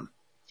prune them.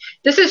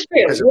 This is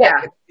true.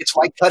 Yeah. It's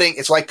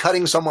like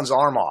cutting someone's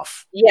arm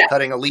off. Yeah.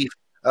 Cutting a leaf,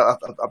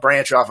 a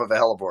branch off of a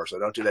hellebore. So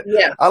don't do that.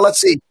 Yeah. Let's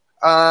see.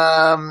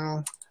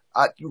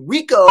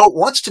 Rico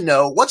wants to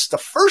know, what's the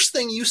first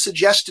thing you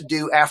suggest to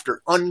do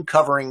after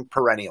uncovering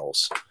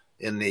perennials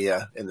in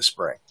the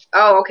spring?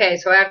 Oh, okay.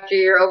 So after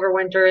you're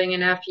overwintering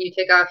and after you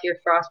take off your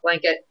frost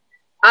blanket,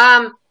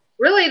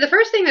 really, the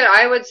first thing that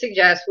I would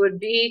suggest would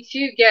be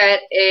to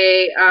get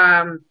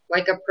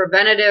like a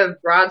preventative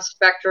broad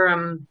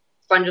spectrum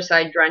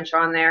fungicide drench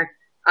on there.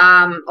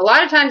 A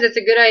lot of times it's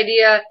a good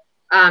idea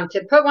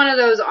to put one of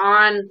those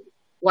on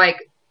like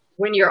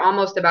when you're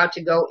almost about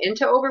to go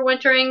into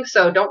overwintering.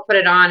 So don't put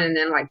it on and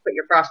then like put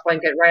your frost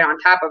blanket right on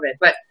top of it.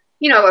 But,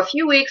 a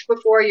few weeks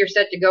before you're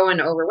set to go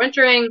into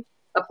overwintering,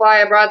 apply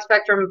a broad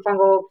spectrum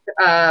fungal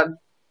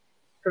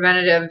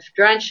preventative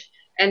drench.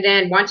 And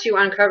then once you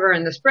uncover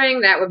in the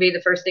spring, that would be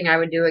the first thing I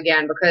would do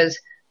again, because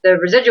the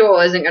residual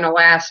isn't going to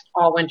last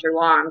all winter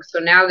long. So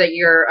now that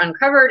you're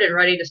uncovered and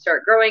ready to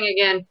start growing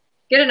again,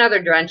 get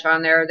another drench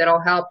on there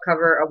that'll help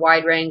cover a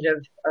wide range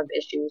of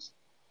issues.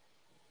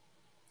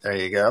 There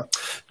you go.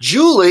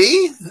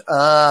 Julie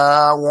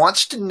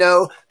wants to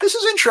know, this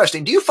is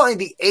interesting. Do you find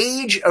the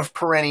age of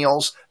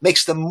perennials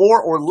makes them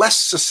more or less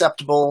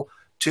susceptible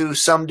to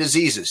some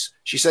diseases?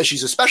 She says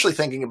she's especially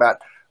thinking about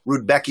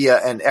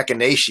Rudbeckia and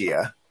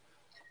Echinacea.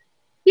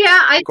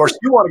 Yeah, of course,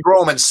 you want to grow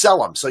them and sell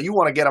them, so you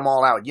want to get them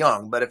all out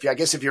young. But I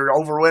guess if you're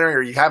overwintering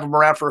or you have them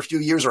around for a few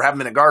years or have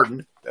them in a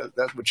garden,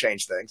 that would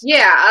change things.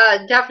 Yeah,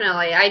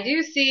 definitely. I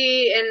do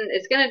see, and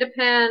it's going to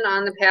depend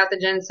on the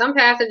pathogens. Some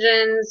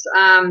pathogens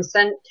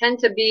tend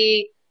to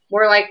be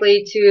more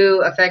likely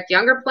to affect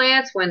younger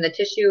plants when the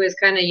tissue is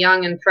kind of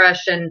young and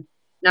fresh and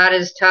not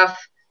as tough.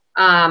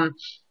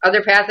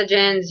 Other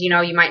pathogens,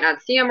 you might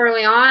not see them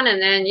early on,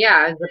 and then,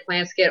 as the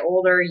plants get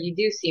older, you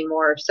do see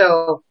more.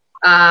 So,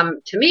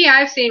 to me,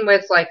 I've seen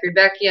with like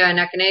Rudbeckia and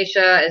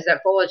Echinacea, as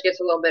that foliage gets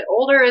a little bit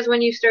older is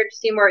when you start to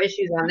see more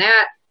issues on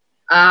that.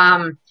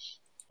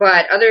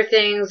 But other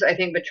things, I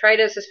think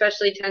Botrytis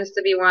especially tends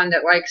to be one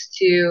that likes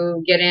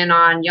to get in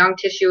on young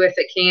tissue if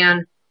it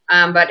can,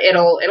 but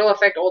it'll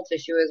affect old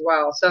tissue as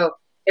well. So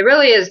it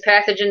really is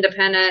pathogen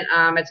dependent.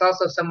 It's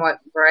also somewhat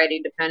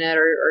variety dependent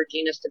or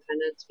genus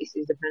dependent,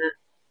 species dependent.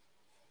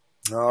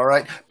 All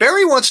right.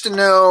 Barry wants to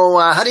know,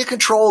 how do you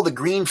control the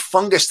green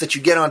fungus that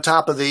you get on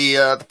top of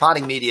the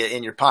potting media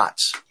in your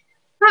pots?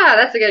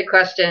 That's a good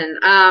question.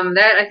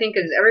 That I think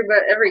is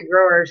every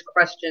grower's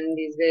question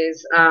these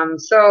days.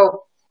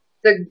 So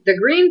the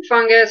green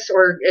fungus,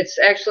 or it's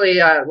actually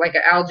like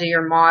an algae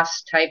or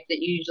moss type that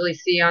you usually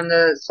see on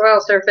the soil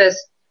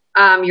surface.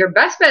 Your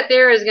best bet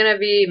there is going to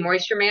be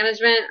moisture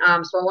management.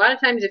 So a lot of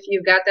times if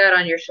you've got that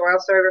on your soil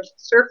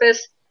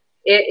surface,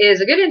 it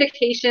is a good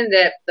indication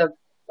that the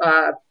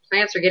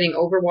plants are getting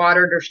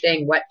overwatered or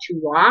staying wet too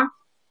long.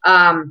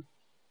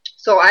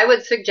 So I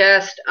would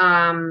suggest,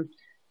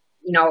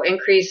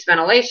 increased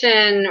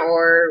ventilation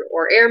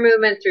or air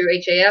movement through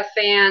HAF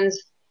fans,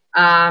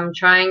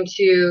 trying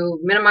to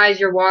minimize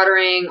your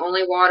watering,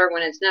 only water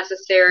when it's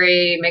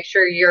necessary. Make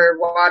sure you're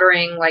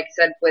watering, like I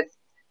said, with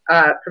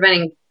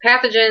preventing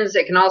pathogens.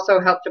 It can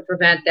also help to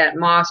prevent that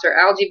moss or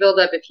algae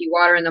buildup if you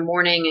water in the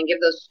morning and give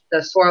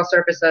the soil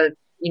surface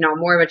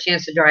more of a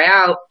chance to dry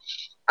out.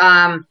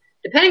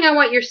 Depending on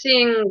what you're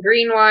seeing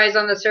green-wise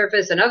on the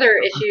surface, another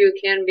issue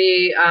can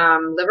be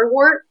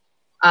liverwort,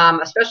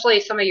 especially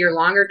some of your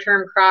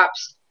longer-term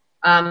crops.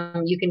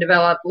 You can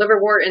develop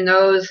liverwort in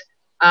those.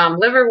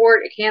 Liverwort,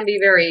 it can be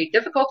very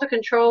difficult to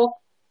control,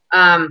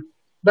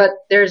 but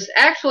there's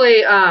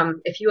actually,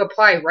 if you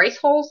apply rice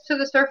hulls to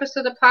the surface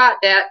of the pot,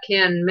 that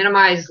can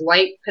minimize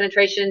light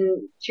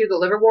penetration to the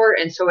liverwort,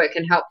 and so it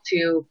can help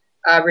to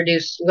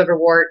reduce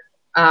liverwort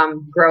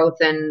growth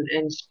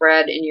and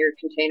spread in your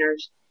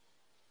containers.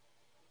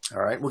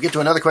 All right. We'll get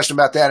to another question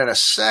about that in a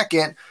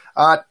second.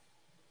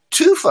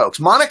 Two folks,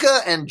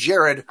 Monica and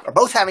Jared, are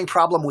both having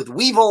problem with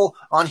weevil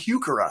on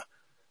heuchera.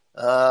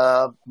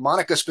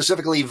 Monica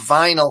specifically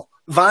vine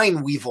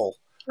weevil.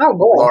 Oh,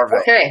 boy. Larvae.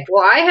 Okay.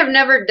 Well, I have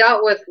never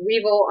dealt with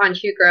weevil on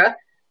heuchera.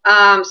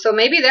 So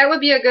maybe that would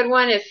be a good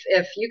one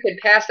if you could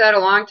pass that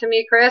along to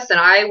me, Chris, and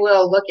I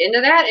will look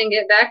into that and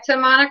get back to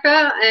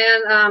Monica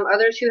and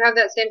others who have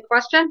that same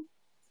question.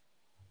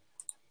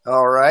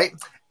 All right.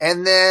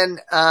 And then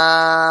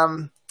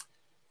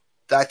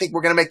I think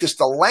we're going to make this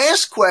the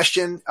last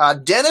question.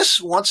 Dennis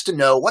wants to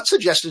know, what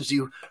suggestions do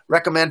you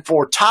recommend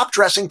for top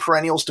dressing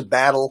perennials to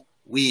battle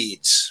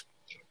weeds?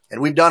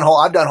 And I've done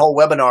whole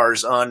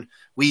webinars on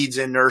weeds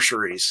in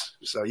nurseries.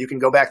 So you can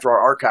go back through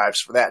our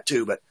archives for that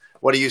too. But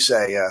what do you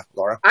say,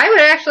 Laura? I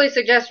would actually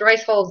suggest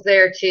rice hulls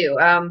there too.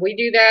 We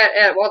do that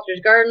at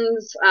Walter's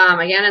Gardens,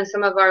 again, in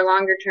some of our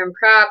longer term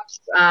crops,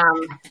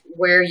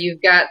 where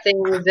you've got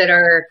things that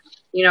are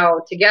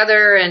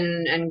together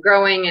and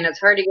growing, and it's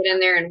hard to get in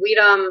there and weed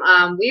them.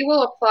 We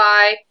will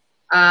apply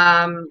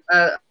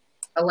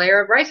a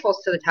layer of rice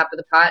hulls to the top of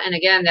the pot, and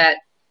again, that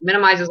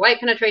minimizes light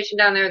penetration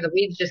down there. The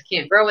weeds just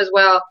can't grow as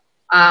well.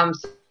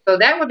 So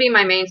that would be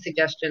my main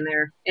suggestion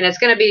there, and it's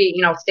going to be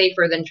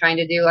safer than trying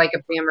to do like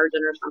a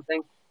pre-emergent or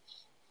something.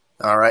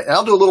 All right, and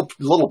I'll do a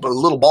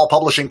little ball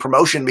publishing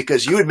promotion,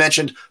 because you had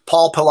mentioned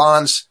Paul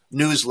Pilon's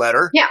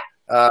newsletter. Yeah.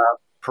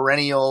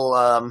 Perennial,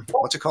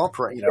 what's it called?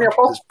 Perennial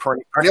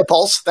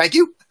Pulse. Thank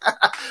you.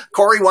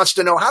 Corey wants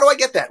to know, how do I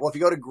get that? Well, if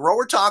you go to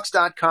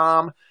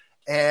GrowerTalks.com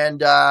and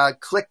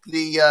click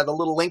the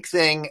little link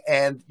thing,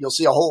 and you'll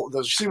see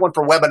one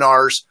for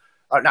webinars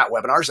not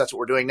webinars, that's what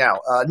we're doing now,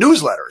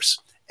 newsletters.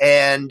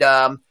 And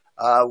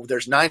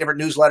there's 9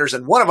 different newsletters,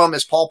 and one of them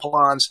is Paul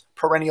Pilon's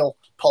Perennial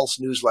Pulse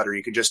newsletter.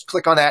 You can just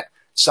click on that,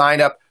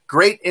 sign up.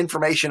 Great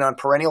information on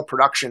perennial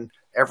production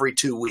every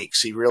 2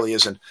 weeks. He really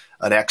is an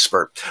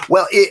expert.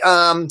 Well,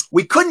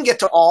 we couldn't get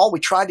to all. We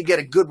tried to get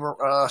a good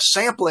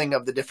sampling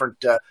of the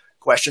different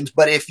questions,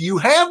 but if you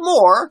have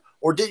more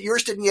or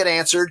yours didn't get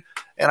answered,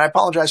 and I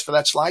apologize for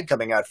that slide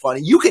coming out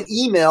funny, you can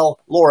email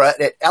Laura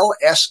at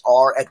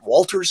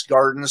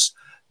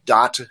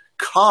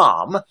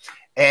lsr@waltersgardens.com.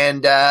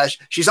 And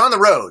she's on the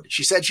road.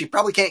 She said she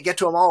probably can't get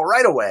to them all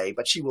right away,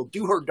 but she will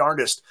do her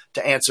darndest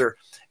to answer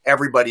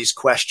everybody's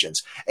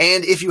questions.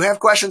 And if you have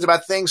questions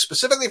about things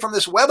specifically from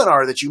this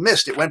webinar that you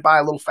missed, it went by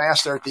a little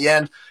faster at the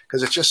end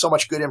because it's just so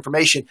much good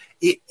information.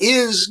 It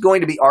is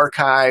going to be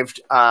archived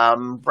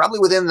probably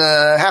within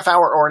the half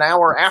hour or an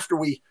hour after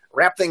we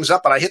wrap things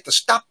up and I hit the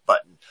stop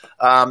button.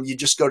 You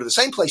just go to the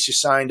same place you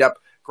signed up,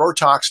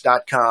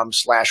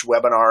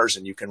 GrowerTalks.com/webinars,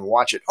 and you can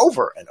watch it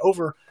over and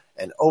over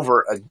and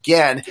over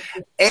again.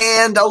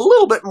 And a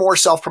little bit more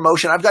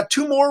self-promotion. I've got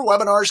 2 more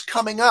webinars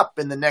coming up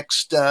in the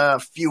next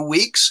few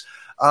weeks.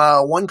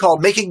 One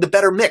called Making the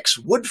Better Mix,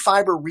 Wood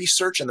Fiber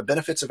Research and the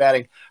Benefits of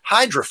Adding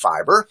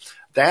Hydrofiber.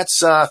 That's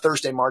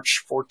Thursday,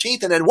 March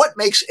 14th. And then What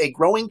Makes a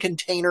Growing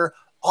Container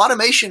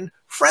Automation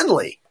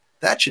Friendly?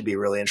 That should be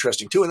really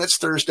interesting too. And that's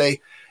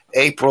Thursday,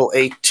 April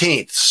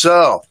 18th.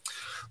 So,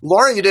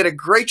 Laura, you did a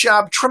great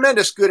job.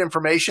 Tremendous good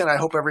information. I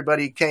hope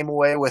everybody came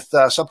away with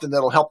something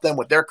that'll help them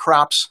with their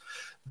crops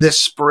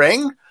this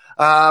spring.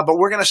 But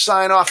we're going to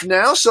sign off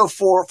now. So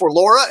for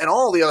Laura and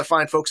all the other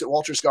fine folks at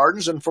Walters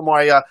Gardens, and for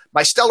my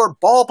stellar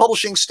ball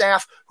publishing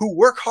staff who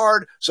work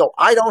hard so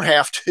I don't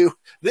have to,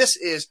 this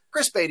is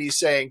Chris Beytes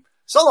saying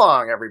so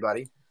long,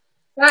 everybody.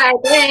 Bye.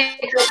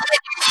 Thanks.